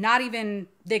 not even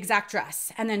the exact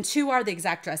dress, and then 2 are the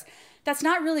exact dress, that's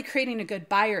not really creating a good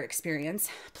buyer experience.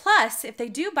 Plus, if they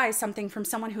do buy something from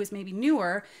someone who is maybe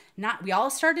newer, we all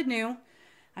started new.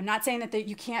 I'm not saying that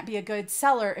you can't be a good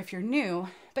seller if you're new,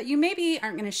 but you maybe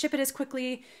aren't going to ship it as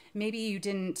quickly. Maybe you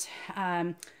didn't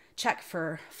check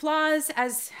for flaws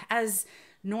as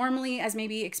normally as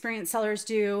maybe experienced sellers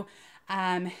do.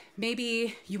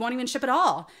 Maybe you won't even ship at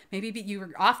all. Maybe you were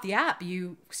off the app,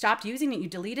 you stopped using it, you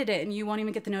deleted it, and you won't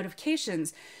even get the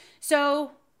notifications.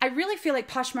 So I really feel like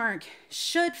Poshmark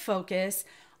should focus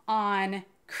on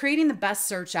creating the best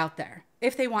search out there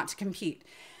if they want to compete.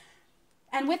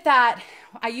 And with that,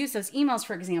 I use those emails,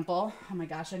 for example. Oh my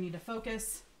gosh, I need to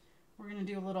focus. We're going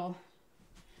to do a little,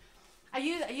 I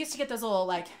used to get those little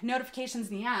like notifications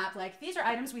in the app, like these are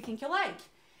items we think you'll like.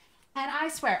 And I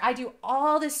swear, I do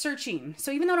all this searching.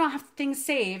 So even though I don't have things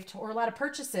saved or a lot of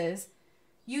purchases,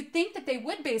 you'd think that they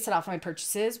would base it off my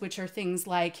purchases, which are things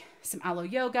like some Aloe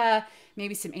Yoga,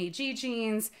 maybe some AG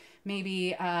jeans,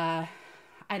 maybe, I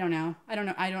don't know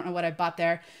what I bought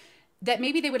there. that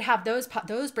maybe they would have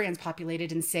those brands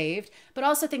populated and saved, but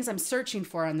also things I'm searching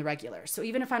for on the regular. So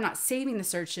even if I'm not saving the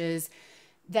searches,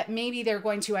 that maybe they're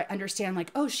going to understand like,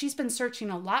 oh, she's been searching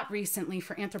a lot recently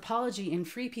for Anthropologie and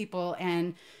Free People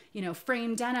and, you know,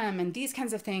 frame denim and these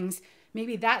kinds of things.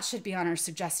 Maybe that should be on our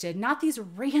suggested, not these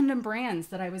random brands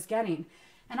that I was getting.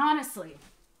 And honestly,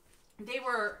 they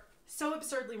were so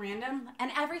absurdly random,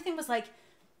 and everything was like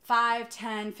 $5,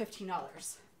 $10,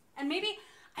 $15. And maybe,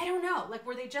 I don't know, like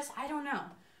were they just, I don't know.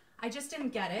 I just didn't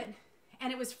get it.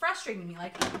 And it was frustrating me.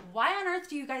 Like, why on earth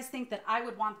do you guys think that I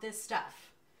would want this stuff?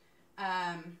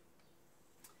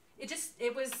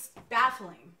 It was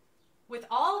baffling with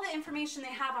all the information they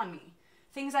have on me,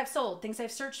 things I've sold, things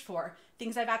I've searched for,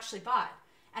 things I've actually bought.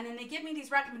 And then they give me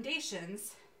these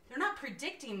recommendations. They're not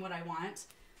predicting what I want.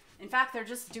 In fact, they're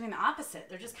just doing the opposite.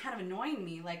 They're just kind of annoying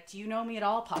me. Like, do you know me at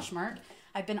all, Poshmark?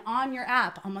 I've been on your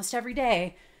app almost every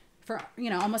day for, you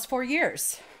know, almost 4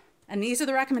 years. And these are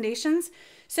the recommendations.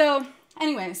 So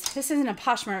anyways, this isn't a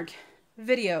Poshmark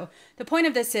video. The point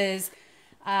of this is,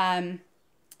 I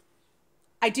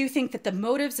do think that the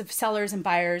motives of sellers and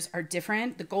buyers are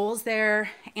different. The goals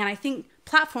there. And I think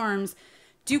platforms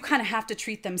do kind of have to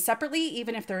treat them separately,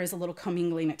 even if there is a little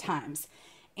commingling at times.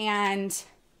 And,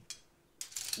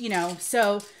 you know,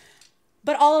 so,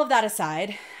 but all of that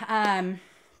aside,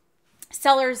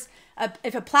 sellers,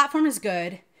 if a platform is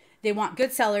good, they want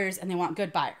good sellers and they want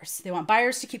good buyers. They want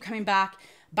buyers to keep coming back,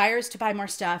 buyers to buy more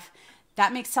stuff.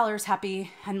 That makes sellers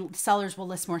happy, and sellers will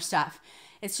list more stuff.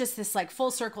 It's just this like full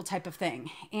circle type of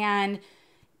thing. And,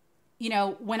 you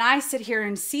know, when I sit here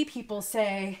and see people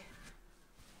say,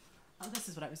 oh, this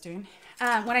is what I was doing.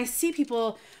 When I see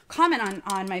people comment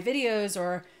on my videos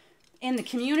or in the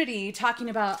community talking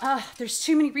about, oh, there's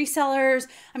too many resellers.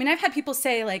 I mean, I've had people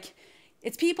say like,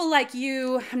 it's people like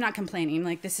you. I'm not complaining.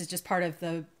 Like, this is just part of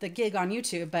the gig on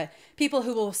YouTube, but people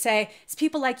who will say it's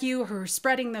people like you who are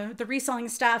spreading the reselling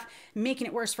stuff, making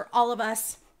it worse for all of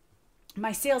us.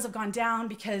 My sales have gone down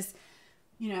because,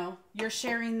 you know, you're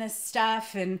sharing this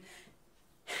stuff.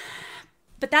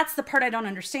 But that's the part I don't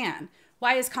understand.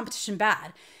 Why is competition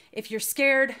bad? If you're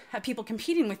scared of people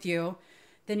competing with you,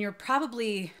 then you're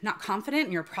probably not confident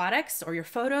in your products or your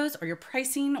photos or your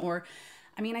pricing or,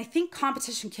 I mean, I think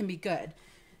competition can be good.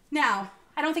 Now,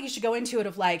 I don't think you should go into it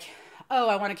of like, oh,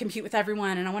 I want to compete with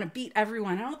everyone and I want to beat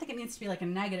everyone. I don't think it needs to be like a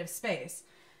negative space.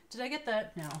 Did I get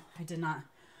that? No, I did not.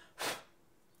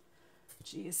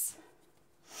 Jeez.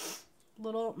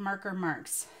 Little marker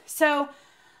marks. So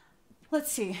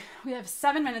let's see. We have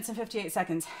 7 minutes and 58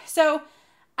 seconds. So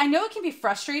I know it can be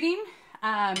frustrating.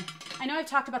 I know I've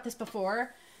talked about this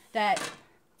before, that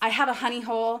I have a honey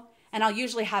hole and I'll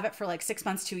usually have it for like 6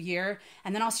 months to a year.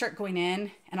 And then I'll start going in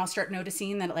and I'll start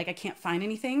noticing that like I can't find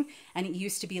anything. And it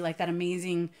used to be like that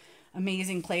amazing,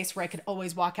 amazing place where I could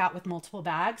always walk out with multiple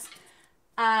bags.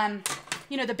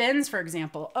 You know, the bins, for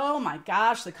example. Oh my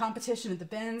gosh, the competition at the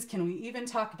bins. Can we even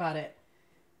talk about it?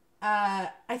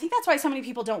 I think that's why so many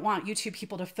people don't want YouTube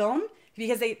people to film,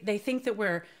 because they think that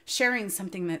we're sharing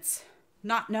something that's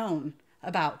not known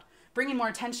about, bringing more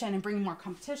attention and bringing more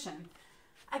competition.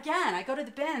 Again, I go to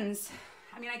the bins.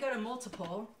 I mean, I go to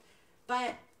multiple,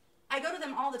 but I go to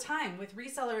them all the time with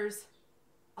resellers,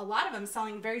 a lot of them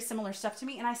selling very similar stuff to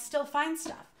me, and I still find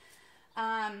stuff.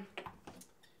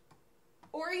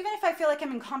 Or even if I feel like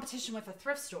I'm in competition with a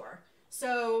thrift store.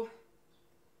 So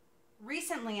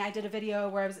recently I did a video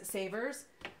where I was at Savers.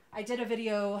 I did a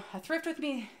video, a thrift with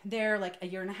me there like a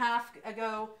year and a half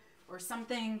ago or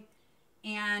something.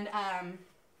 And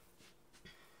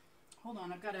hold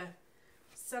on, I've got to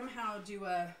somehow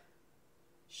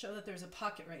show that there's a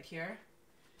pocket right here.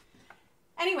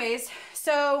 Anyways,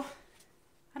 so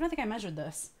I don't think I measured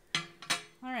this.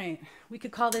 All right, we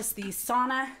could call this the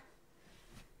sauna,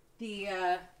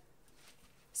 the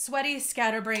sweaty,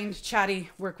 scatterbrained, chatty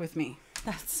work with me.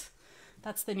 That's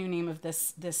the new name of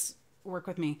this work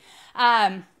with me.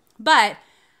 But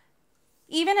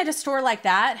even at a store like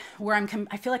that, where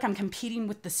I feel like I'm competing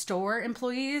with the store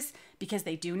employees because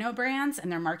they do know brands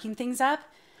and they're marking things up.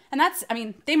 And that's, I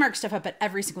mean, they mark stuff up at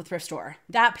every single thrift store.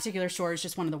 That particular store is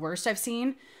just one of the worst I've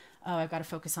seen. Oh, I've got to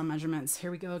focus on measurements. Here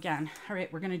we go again. All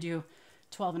right, we're going to do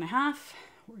 12 and a half.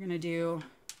 We're going to do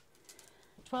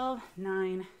 12,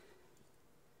 9,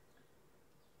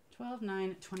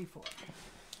 24.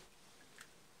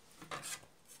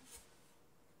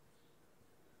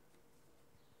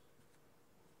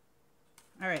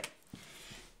 All right.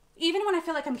 Even when I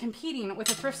feel like I'm competing with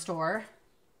a thrift store,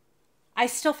 I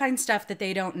still find stuff that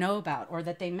they don't know about or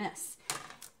that they miss.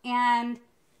 And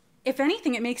if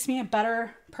anything, it makes me a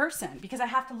better person because I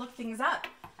have to look things up.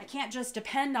 I can't just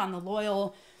depend on the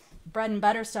loyal bread and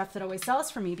butter stuff that always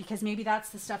sells for me, because maybe that's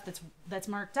the stuff that's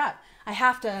marked up. I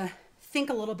have to think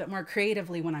a little bit more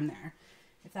creatively when I'm there,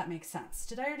 if that makes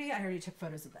sense. I already took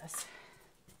photos of this,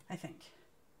 I think.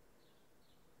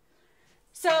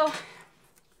 So,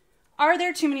 are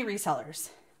there too many resellers?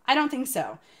 I don't think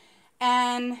so.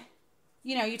 And,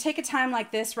 you know, you take a time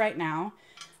like this right now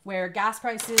where gas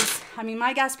prices, I mean,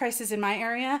 my gas prices in my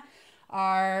area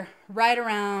are right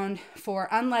around, for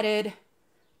unleaded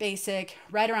basic,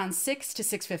 right around $6 to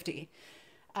 $6.50.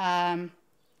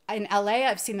 In LA,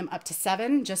 I've seen them up to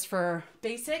 $7 just for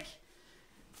basic.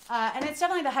 And it's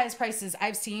definitely the highest prices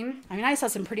I've seen. I mean, I saw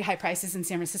some pretty high prices in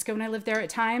San Francisco when I lived there at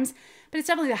times, but it's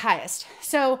definitely the highest.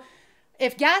 So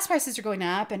if gas prices are going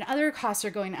up and other costs are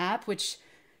going up, which,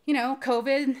 you know,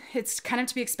 COVID, it's kind of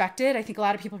to be expected. I think a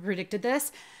lot of people predicted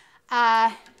this.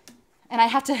 And I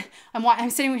have to, I'm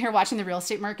sitting here watching the real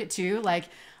estate market too. Like,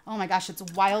 oh my gosh, it's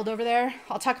wild over there.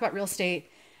 I'll talk about real estate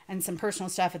and some personal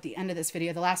stuff at the end of this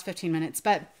video, the last 15 minutes.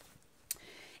 But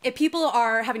if people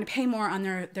are having to pay more on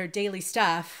their daily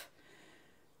stuff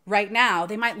right now,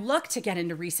 they might look to get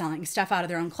into reselling stuff out of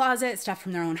their own closet, stuff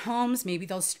from their own homes. Maybe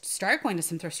they'll start going to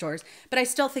some thrift stores, but I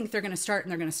still think they're going to start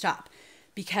and they're going to stop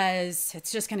because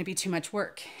it's just going to be too much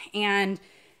work. And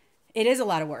it is a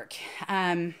lot of work.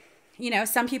 You know,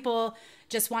 some people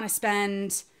just want to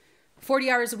spend 40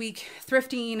 hours a week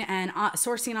thrifting and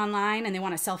sourcing online, and they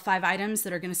want to sell 5 items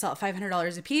that are going to sell at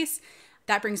 $500 a piece.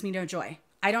 That brings me no joy.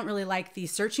 I don't really like the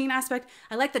searching aspect.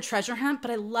 I like the treasure hunt, but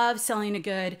I love selling a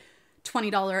good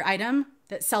 $20 item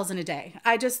that sells in a day.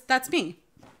 That's me.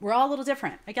 We're all a little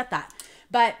different. I get that.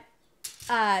 But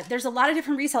there's a lot of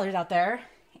different resellers out there.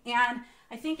 And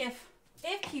I think if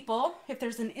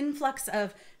there's an influx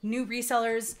of new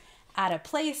resellers at a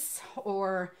place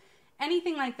or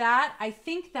anything like that, I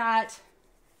think that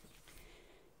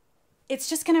it's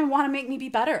just going to want to make me be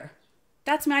better.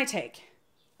 That's my take.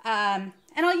 And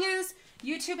I'll use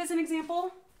YouTube as an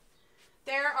example.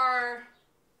 There are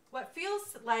what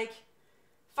feels like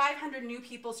 500 new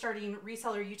people starting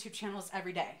reseller YouTube channels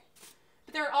every day.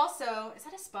 But there are also, is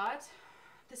that a spot?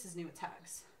 This is new with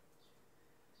tags.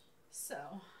 So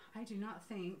I think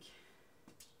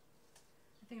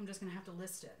I'm just gonna have to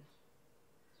list it.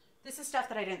 This is stuff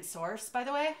that I didn't source, by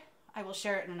the way. I will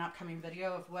share it in an upcoming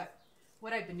video of what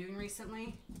I've been doing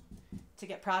recently to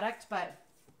get product, but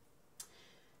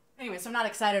anyways, I'm not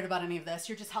excited about any of this.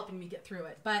 You're just helping me get through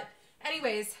it. But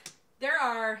anyways, there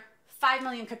are 5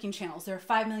 million cooking channels. There are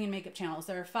 5 million makeup channels.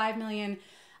 There are 5 million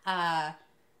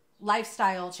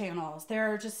lifestyle channels.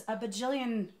 There are just a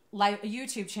bajillion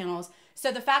YouTube channels.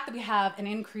 So the fact that we have an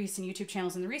increase in YouTube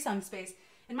channels in the reselling space,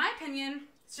 in my opinion,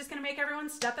 it's just going to make everyone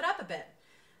step it up a bit.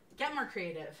 Get more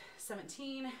creative.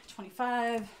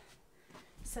 1725.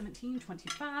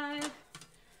 1725.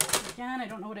 Again, I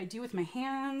don't know what I do with my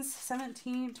hands.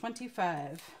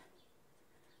 1725.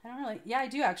 I don't really, yeah, I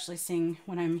do actually sing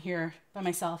when I'm here by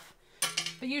myself,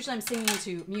 but usually I'm singing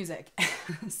to music.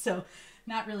 So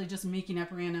not really just making up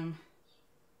random.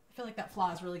 I feel like that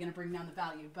flaw is really going to bring down the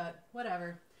value, but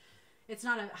whatever. It's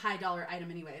not a high dollar item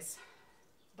anyways,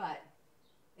 but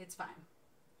it's fine.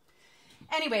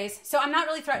 Anyways, so I'm not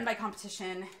really threatened by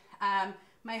competition.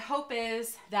 My hope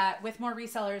is that with more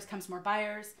resellers comes more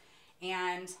buyers,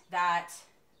 and that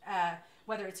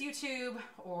whether it's YouTube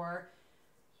or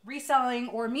reselling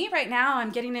or me right now, I'm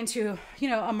getting into, you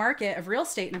know, a market of real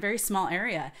estate in a very small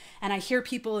area. And I hear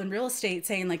people in real estate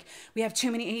saying like, we have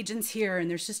too many agents here and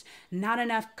there's just not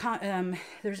enough,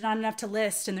 there's not enough to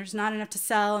list and there's not enough to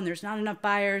sell and there's not enough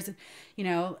buyers. And, you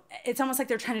know, it's almost like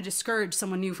they're trying to discourage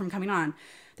someone new from coming on.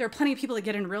 There are plenty of people that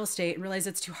get into real estate and realize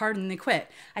it's too hard and they quit.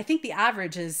 I think the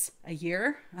average is a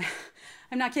year.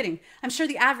 I'm not kidding. I'm sure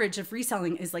the average of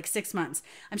reselling is like 6 months.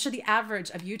 I'm sure the average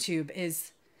of YouTube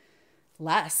is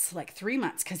less, like 3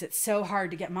 months, because it's so hard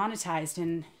to get monetized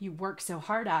and you work so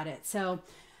hard at it. So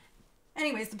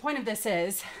anyways, the point of this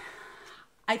is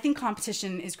I think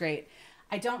competition is great.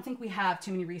 I don't think we have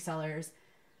too many resellers.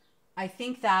 I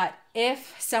think that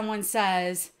if someone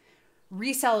says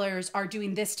resellers are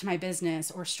doing this to my business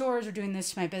or stores are doing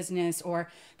this to my business, or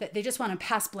that they just want to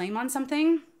pass blame on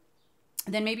something,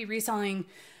 then maybe reselling,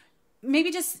 maybe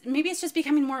it's just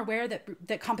becoming more aware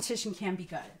that competition can be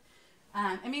good.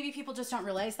 And maybe people just don't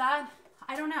realize that.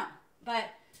 I don't know. But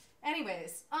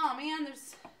anyways, oh man,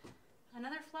 there's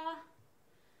another flaw.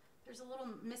 There's a little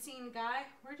missing guy.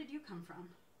 Where did you come from?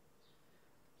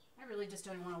 I really just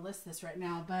don't even want to list this right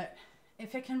now, but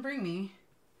if it can bring me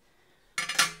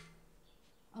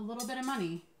a little bit of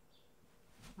money,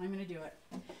 I'm going to do it.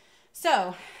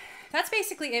 So that's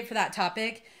basically it for that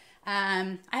topic.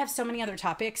 I have so many other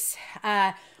topics.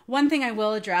 One thing I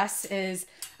will address is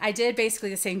I did basically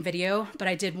the same video, but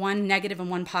I did one negative and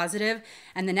one positive,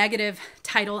 and the negative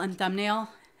title and thumbnail,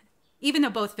 even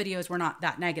though both videos were not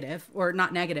that negative, or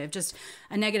not negative, just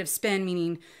a negative spin,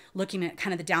 meaning looking at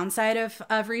kind of the downside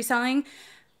of reselling.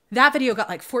 That video got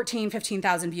like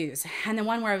 15,000 views. And the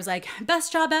one where I was like,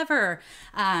 best job ever,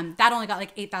 that only got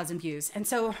like 8,000 views. And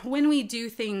so when we do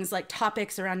things like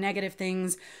topics around negative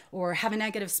things or have a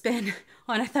negative spin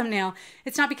on a thumbnail,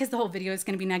 it's not because the whole video is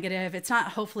going to be negative. It's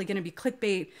not hopefully going to be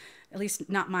clickbait, at least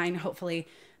not mine, hopefully.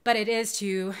 But it is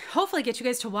to hopefully get you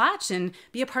guys to watch and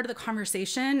be a part of the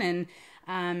conversation.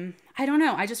 And I don't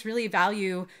know, I just really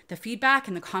value the feedback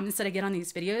and the comments that I get on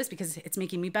these videos because it's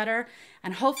making me better.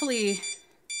 And hopefully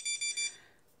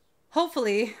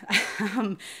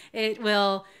it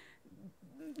will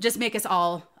just make us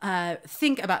all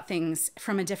think about things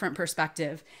from a different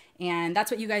perspective. And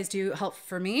that's what you guys do help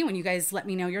for me when you guys let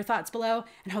me know your thoughts below.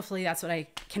 And hopefully that's what I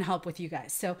can help with you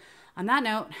guys. So on that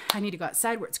note, I need to go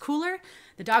outside where it's cooler.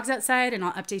 The dog's outside and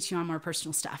I'll update you on more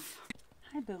personal stuff.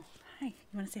 Hi, Boo. Hi. You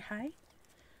want to say hi?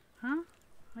 Huh?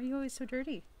 Why are you always so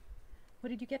dirty? What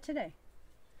did you get today?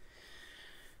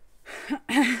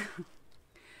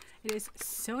 It is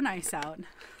so nice out.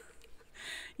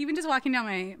 Even just walking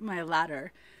down my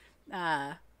ladder,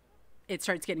 it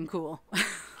starts getting cool.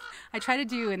 I try to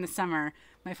do in the summer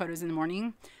my photos in the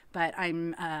morning, but I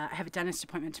have a dentist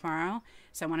appointment tomorrow,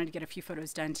 so I wanted to get a few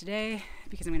photos done today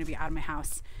because I'm going to be out of my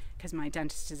house because my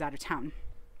dentist is out of town.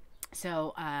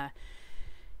 So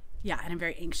yeah, and I'm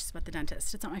very anxious about the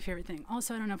dentist. It's not my favorite thing.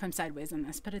 Also, I don't know if I'm sideways on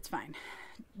this, but it's fine.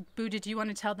 Boo, did you want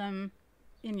to tell them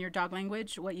in your dog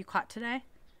language what you caught today?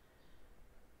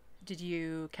 Did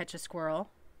you catch a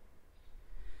squirrel?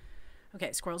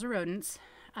 Okay, squirrels are rodents.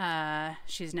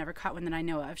 She's never caught one that I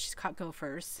know of. She's caught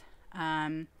gophers.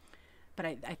 But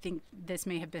I think this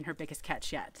may have been her biggest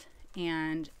catch yet.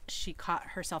 And she caught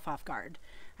herself off guard.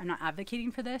 I'm not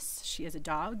advocating for this. She is a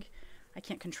dog. I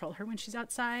can't control her when she's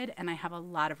outside, and I have a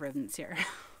lot of rodents here.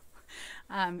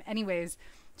 Anyways,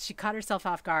 she caught herself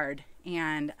off guard,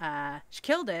 and she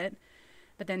killed it.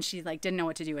 But then she like didn't know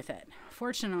what to do with it.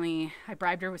 Fortunately, I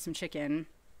bribed her with some chicken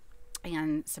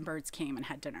and some birds came and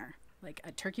had dinner, like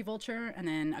a turkey vulture and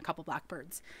then a couple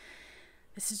blackbirds.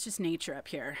 This is just nature up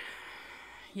here.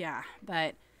 Yeah,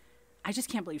 but I just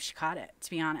can't believe she caught it, to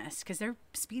be honest, because they're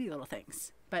speedy little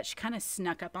things. But she kind of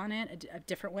snuck up on it a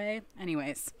different way.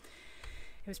 Anyways,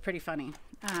 it was pretty funny.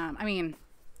 I mean,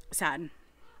 sad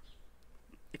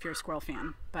if you're a squirrel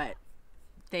fan, but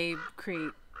they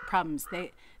create problems.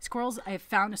 Squirrels, I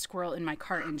found a squirrel in my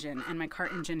car engine, and my car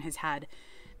engine has had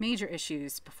major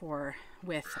issues before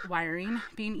with wiring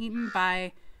being eaten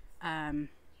by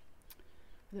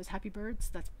those happy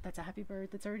birds. That's a happy bird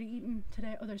that's already eaten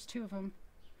today. Oh, there's two of them.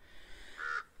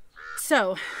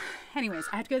 So anyways,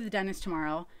 I have to go to the dentist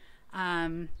tomorrow,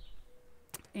 and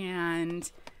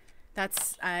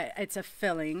that's it's a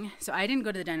filling. So I didn't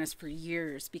go to the dentist for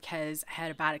years because I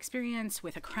had a bad experience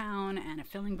with a crown and a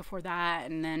filling before that,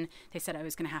 and then they said I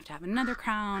was going to have another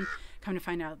crown. Come to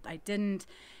find out I didn't.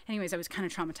 Anyways, I was kind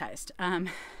of traumatized,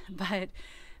 but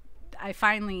I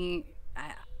finally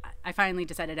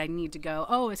decided I need to go.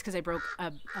 Oh, it's because I broke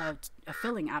a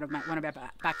filling out of one of my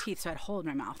back teeth, so I had a hole in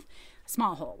my mouth.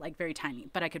 Small hole, like very tiny,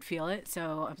 but I could feel it.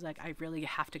 So I was like, I really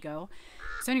have to go.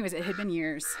 So anyways, it had been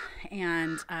years.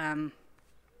 And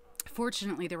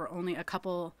fortunately, there were only a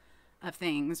couple of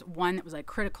things. One that was like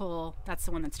critical. That's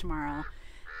the one that's tomorrow.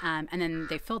 And then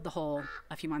they filled the hole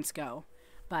a few months ago.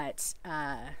 But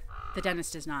the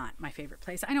dentist is not my favorite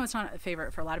place. I know it's not a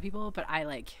favorite for a lot of people, but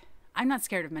I'm not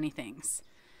scared of many things.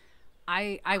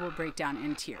 I will break down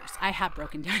in tears. I have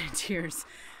broken down in tears.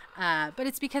 But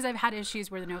it's because I've had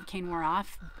issues where the Novocaine wore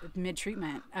off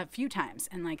mid-treatment a few times.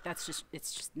 And it's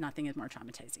just nothing is more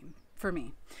traumatizing for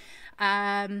me.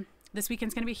 This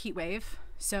weekend's going to be a heat wave.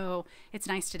 So it's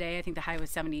nice today. I think the high was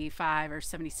 75 or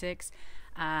 76.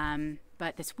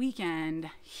 But this weekend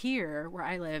here where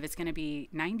I live, it's going to be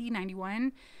 90,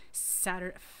 91,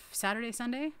 Saturday,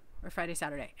 Sunday, or Friday,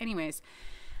 Saturday. Anyways.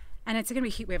 And it's going to be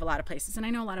heat wave a lot of places. And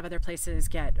I know a lot of other places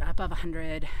get above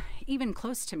 100, even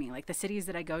close to me. Like the cities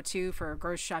that I go to for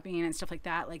grocery shopping and stuff like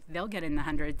that, like they'll get in the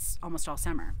hundreds almost all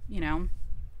summer,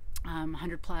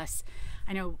 100 plus.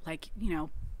 I know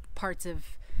parts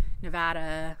of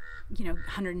Nevada,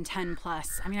 110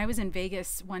 plus. I mean, I was in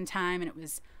Vegas one time and it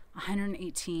was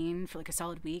 118 for like a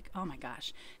solid week. Oh my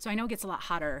gosh. So I know it gets a lot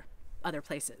hotter other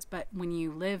places. But when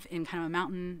you live in kind of a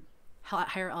mountain,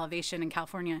 higher elevation in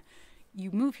California, you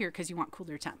move here because you want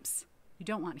cooler temps. You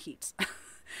don't want heat.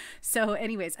 So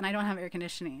anyways, and I don't have air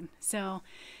conditioning. So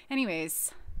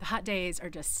anyways, The hot days are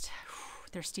just,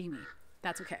 they're steamy.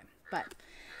 That's okay. But,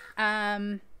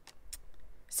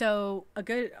 so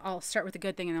I'll start with a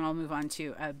good thing and then I'll move on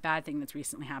to a bad thing that's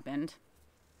recently happened.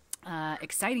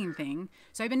 Exciting thing.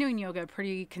 So I've been doing yoga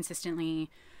pretty consistently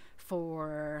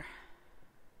for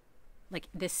like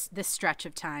this stretch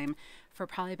of time for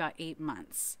probably about 8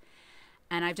 months.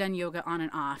 And I've done yoga on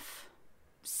and off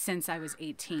since I was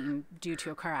 18 due to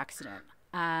a car accident.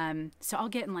 So I'll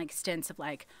get in like stints of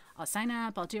like, I'll sign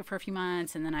up, I'll do it for a few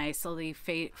months, and then I slowly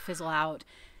fizzle out,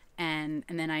 and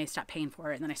then I stop paying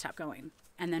for it, and then I stop going.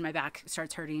 And then my back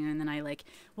starts hurting, and then I like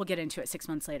will get into it 6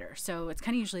 months later. So it's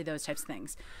kind of usually those types of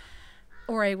things.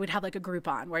 Or I would have like a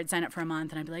Groupon where I'd sign up for a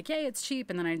month and I'd be like, yay, it's cheap.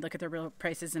 And then I'd look at the real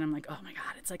prices and I'm like, oh my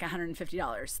God, it's like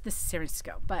 $150. This is San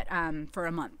Francisco, but for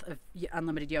a month of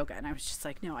unlimited yoga. And I was just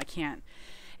like, no, I can't.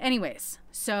 Anyways,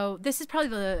 so this is probably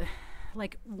the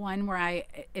like one where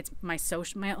it's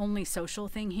my only social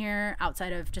thing here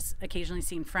outside of just occasionally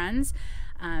seeing friends.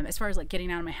 As far as like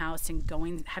getting out of my house and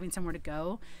having somewhere to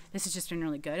go, this has just been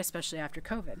really good, especially after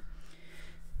COVID.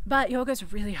 But yoga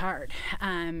is really hard.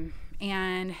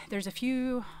 And there's a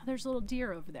little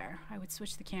deer over there. I would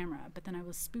switch the camera, but then I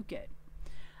will spook it.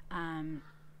 And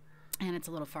it's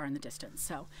a little far in the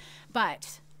distance.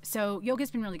 So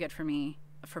yoga's been really good for me,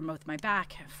 for both my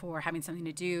back, for having something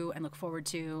to do and look forward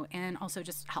to, and also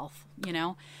just health, you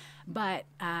know. But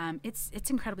it's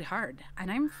incredibly hard,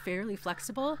 and I'm fairly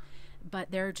flexible, but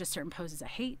there are just certain poses I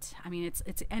hate. I mean,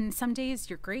 and some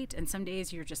days you're great, and some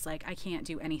days you're just like, I can't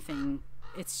do anything.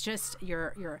 It's just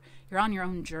you're on your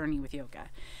own journey with yoga.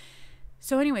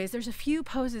 So anyways, there's a few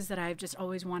poses that I've just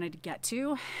always wanted to get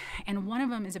to, and one of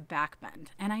them is a back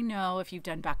bend. And I know if you've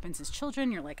done back bends as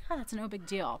children, you're like, oh, that's no big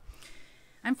deal.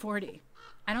 I'm 40.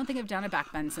 I don't think I've done a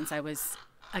back bend since I was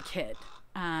a kid.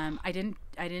 I don't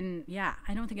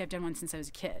think I've done one since I was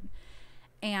a kid.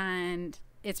 And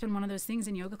it's been one of those things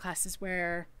in yoga classes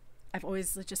where I've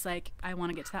always just like, I want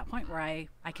to get to that point where I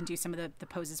can do some of the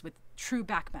poses with true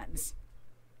back bends.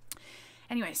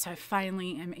 Anyway, so I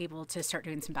finally am able to start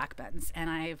doing some back bends, and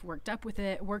I've worked up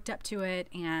to it,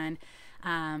 and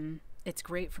it's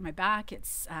great for my back.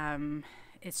 It's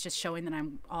just showing that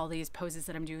all these poses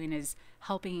that I'm doing is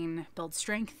helping build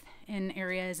strength in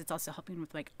areas. It's also helping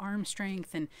with like arm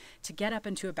strength, and to get up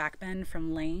into a back bend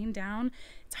from laying down,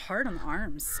 it's hard on the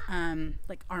arms,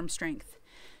 like arm strength.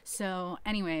 So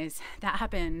anyways, that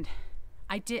happened.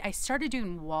 I started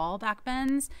doing wall back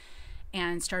bends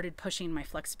and started pushing my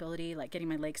flexibility, like getting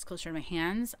my legs closer to my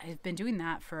hands. I've been doing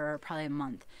that for probably a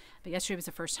month. But yesterday was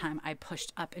the first time I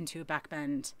pushed up into a back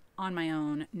bend on my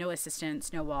own, no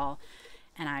assistance, no wall.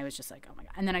 And I was just like, oh my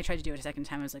God. And then I tried to do it a second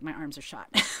time. I was like, my arms are shot.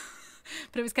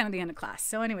 But it was kind of the end of class.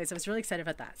 So anyways, I was really excited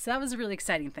about that. So that was a really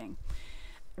exciting thing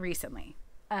recently.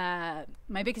 My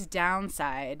biggest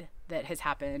downside that has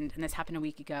happened, and this happened a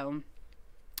week ago,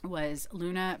 was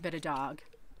Luna bit a dog,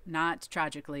 not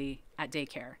tragically, at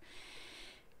daycare.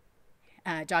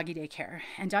 Doggy daycare.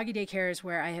 And doggy daycare is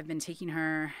where I have been taking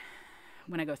her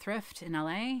when I go thrift in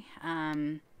LA.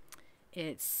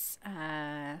 It's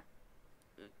her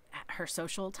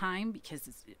social time, because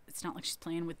it's not like she's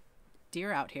playing with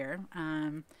deer out here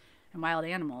and wild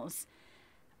animals.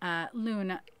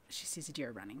 Luna, she sees a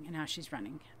deer running, and now she's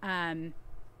running.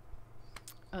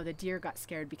 The deer got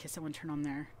scared because someone turned on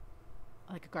their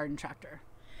like a garden tractor.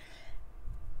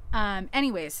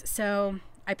 Anyways, so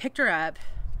I picked her up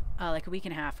like a week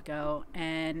and a half ago,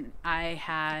 and I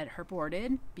had her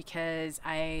boarded because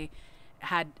I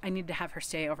needed to have her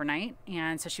stay overnight,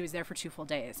 and so she was there for 2 full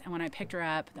days. And when I picked her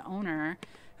up, the owner,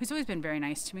 who's always been very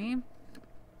nice to me,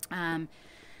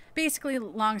 basically,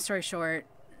 long story short,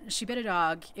 she bit a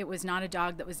dog. It was not a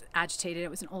dog that was agitated. It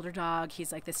was an older dog.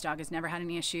 He's like, this dog has never had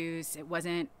any issues. It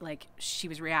wasn't like she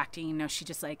was reacting. No, she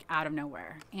just like out of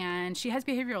nowhere. And she has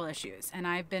behavioral issues. And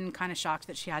I've been kind of shocked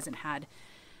that she hasn't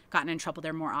gotten in trouble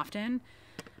there more often.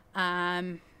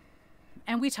 And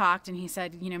we talked, and he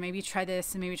said, maybe try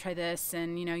this and maybe try this,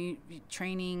 and, you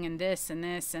training and this and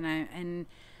this. And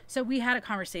so we had a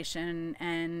conversation,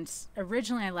 and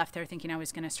originally I left there thinking I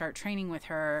was going to start training with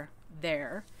her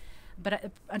there.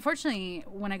 But unfortunately,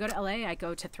 when I go to LA, I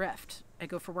go to thrift. I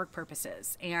go for work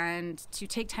purposes. And to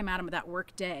take time out of that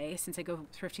work day, since I go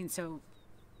thrifting so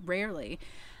rarely,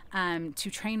 to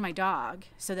train my dog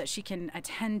so that she can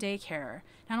attend daycare,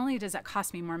 not only does that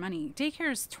cost me more money,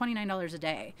 daycare is $29 a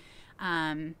day.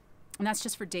 And that's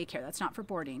just for daycare. That's not for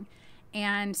boarding.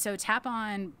 And so tap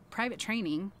on private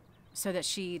training so that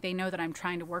they know that I'm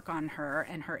trying to work on her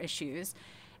and her issues,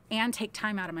 and take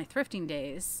time out of my thrifting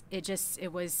days.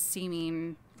 It was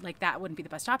seeming like that wouldn't be the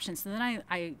best option. So then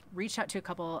I reached out to a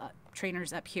couple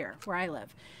trainers up here where I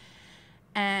live.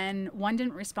 and one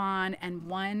didn't respond, and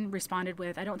one responded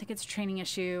with, I don't think it's a training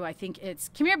issue. I think it's,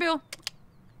 come here, Boo.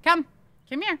 Come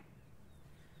here.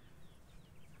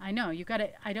 I know, you got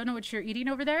it. I don't know what you're eating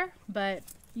over there, but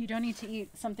you don't need to eat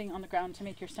something on the ground to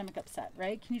make your stomach upset,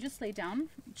 right? Can you just lay down,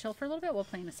 chill for a little bit? We'll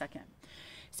play in a second.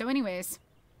 So anyways,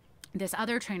 this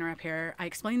other trainer up here, I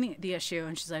explained the issue,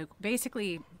 and she's like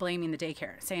basically blaming the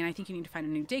daycare, saying, I think you need to find a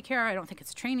new daycare. I don't think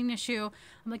it's a training issue.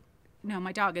 I'm like, no,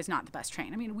 my dog is not the best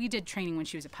trained. I mean, we did training when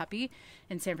she was a puppy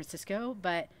in San Francisco,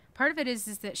 but part of it is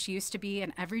that she used to be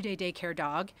an everyday daycare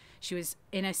dog. She was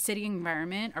in a city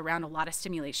environment around a lot of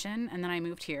stimulation, and then I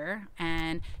moved here,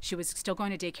 and she was still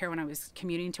going to daycare when I was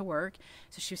commuting to work,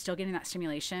 so she was still getting that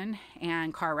stimulation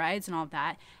and car rides and all of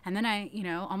that. And then I,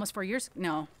 almost 4 years,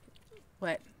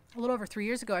 a little over 3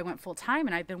 years ago, I went full time,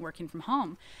 and I've been working from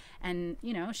home. And,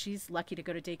 she's lucky to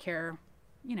go to daycare,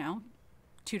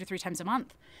 2 to 3 times a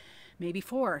month, maybe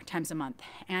 4 times a month.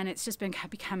 And it's just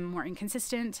become more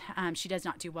inconsistent. She does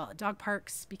not do well at dog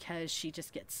parks because she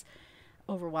just gets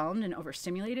overwhelmed and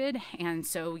overstimulated. And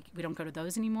so we don't go to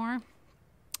those anymore.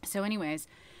 So anyways,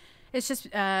 it's just,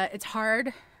 it's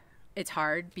hard. It's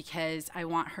hard because I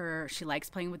want her, she likes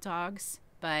playing with dogs,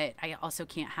 but I also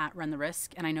can't run the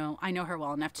risk. And I know her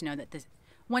well enough to know that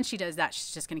once she does that,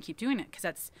 she's just going to keep doing it because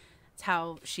that's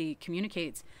how she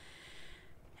communicates.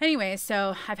 Anyway,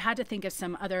 so I've had to think of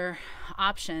some other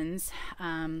options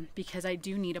because I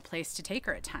do need a place to take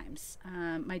her at times.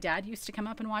 My dad used to come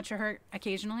up and watch her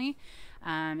occasionally,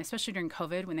 especially during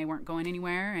COVID when they weren't going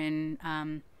anywhere.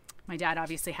 And my dad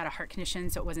obviously had a heart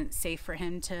condition, so it wasn't safe for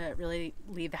him to really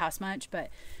leave the house much. But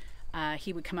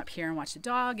he would come up here and watch the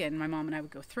dog, and my mom and I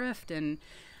would go thrift. And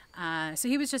so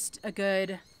he was just a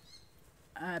good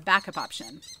backup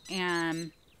option.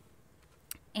 And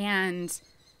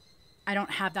I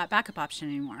don't have that backup option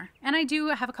anymore. And I do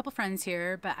have a couple friends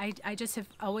here, but I just have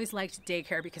always liked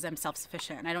daycare because I'm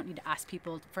self-sufficient. I don't need to ask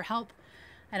people for help.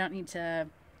 I don't need to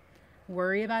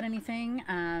worry about anything.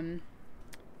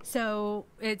 So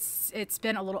it's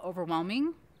been a little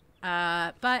overwhelming,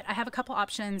 but I have a couple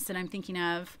options that I'm thinking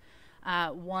of.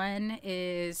 One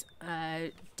is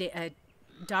a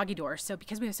doggy door. So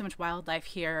because we have so much wildlife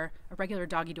here, a regular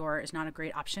doggy door is not a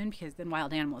great option because then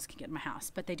wild animals can get in my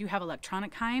house. But they do have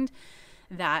electronic kind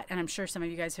that, and I'm sure some of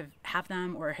you guys have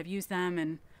them or have used them,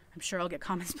 and I'm sure I'll get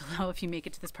comments below if you make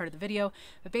it to this part of the video.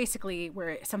 But basically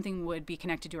where something would be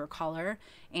connected to her collar,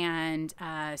 and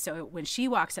so when she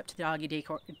walks up to the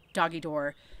doggy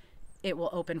door, it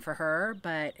will open for her.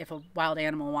 But if a wild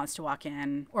animal wants to walk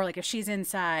in, or like if she's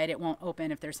inside, it won't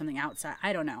open if there's something outside.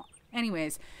 I don't know.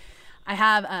 Anyways, I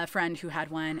have a friend who had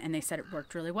one, and they said it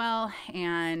worked really well,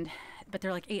 but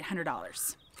they're like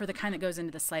 $800 for the kind that goes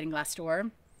into the sliding glass door.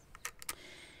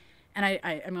 And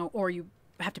I mean, or you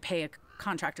have to pay a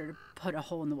contractor to put a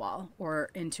hole in the wall or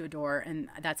into a door, and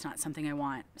that's not something I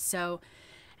want. So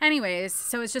anyways,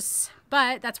 so it's just,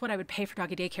 but that's what I would pay for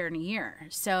doggy daycare in a year.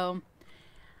 So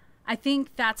I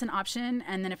think that's an option.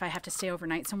 And then if I have to stay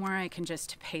overnight somewhere, I can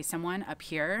just pay someone up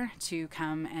here to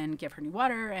come and give her new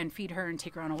water and feed her and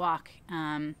take her on a walk.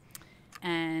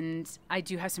 And I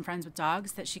do have some friends with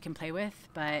dogs that she can play with,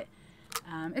 but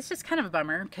it's just kind of a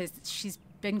bummer because she's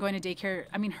been going to daycare.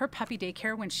 I mean, her puppy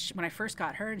daycare, when I first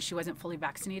got her and she wasn't fully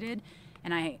vaccinated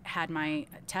and I had my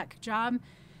tech job,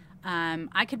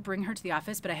 I could bring her to the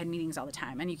office, but I had meetings all the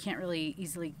time. And you can't really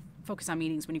easily focus on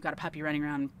meetings when you've got a puppy running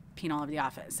around peeing all over the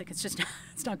office. Like, it's just,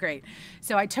 it's not great.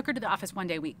 So I took her to the office one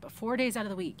day a week, but 4 days out of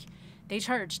the week, they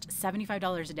charged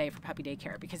 $75 a day for puppy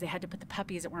daycare because they had to put the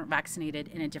puppies that weren't vaccinated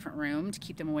in a different room to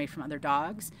keep them away from other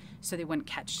dogs so they wouldn't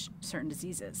catch certain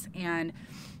diseases. And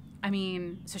I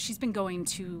mean, so she's been going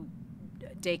to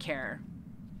daycare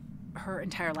her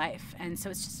entire life. And so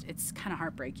it's kind of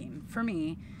heartbreaking for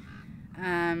me.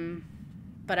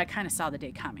 But I kind of saw the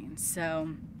day coming. So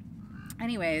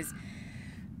anyways,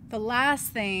 the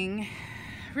last thing,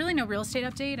 really no real estate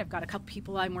update. I've got a couple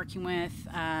people I'm working with.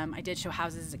 I did show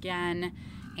houses again,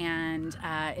 and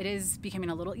it is becoming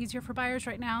a little easier for buyers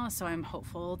right now. So I'm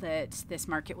hopeful that this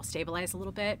market will stabilize a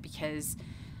little bit because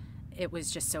it was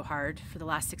just so hard for the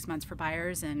last 6 months for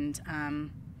buyers, and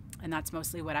that's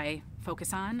mostly what I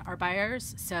focus on, are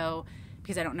buyers. So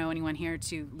because I don't know anyone here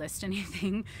to list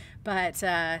anything, but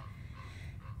so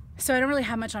I don't really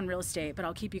have much on real estate, but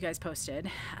I'll keep you guys posted.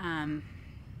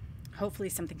 Hopefully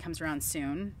something comes around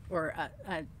soon, or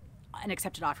an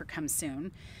accepted offer comes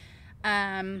soon.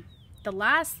 The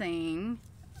last thing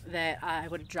that I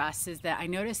would address is that I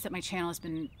noticed that my channel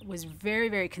was very,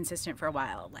 very consistent for a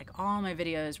while. Like, all my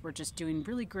videos were just doing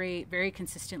really great, very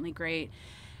consistently great.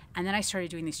 And then I started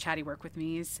doing these chatty work with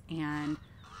me's, and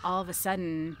all of a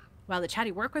sudden while the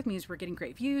Chatty work with me's were getting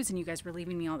great views and you guys were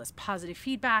leaving me all this positive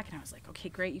feedback, and I was like, okay,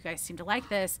 great, you guys seem to like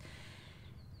this.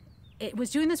 It was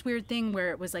doing this weird thing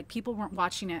where it was like people weren't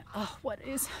watching it. Oh, what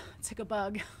is? It's like a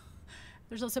bug.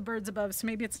 There's also birds above, so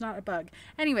maybe it's not a bug.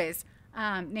 Anyways,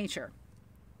 nature.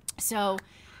 So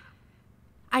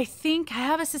I think I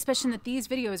have a suspicion that these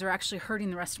videos are actually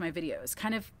hurting the rest of my videos,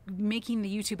 kind of making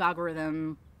the YouTube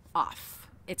algorithm off.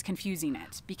 It's confusing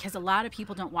it because a lot of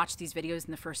people don't watch these videos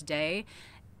in the first day.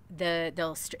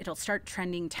 It'll start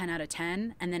trending 10 out of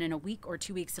 10, and then in a week or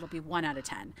 2 weeks, it'll be 1 out of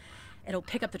 10. It'll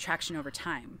pick up the traction over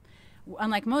time.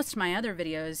 Unlike most of my other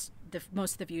videos,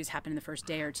 most of the views happen in the first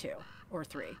day or 2 or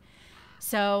 3.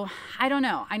 So I don't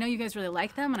know. I know you guys really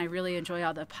like them, and I really enjoy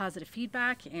all the positive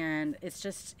feedback, and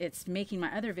it's making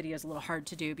my other videos a little hard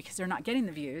to do because they're not getting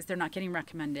the views, they're not getting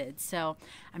recommended. So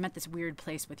I'm at this weird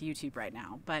place with YouTube right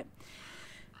now, but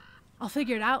I'll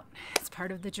figure it out. It's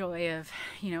part of the joy of,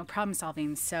 you know, problem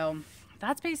solving. So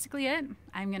that's basically it.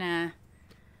 I'm gonna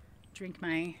drink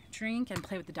my drink and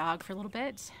play with the dog for a little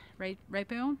bit, right,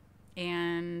 Boo?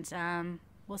 And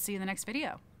we'll see you in the next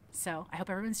video. So I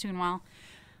hope everyone's doing well.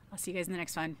 I'll see you guys in the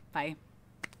next one. Bye.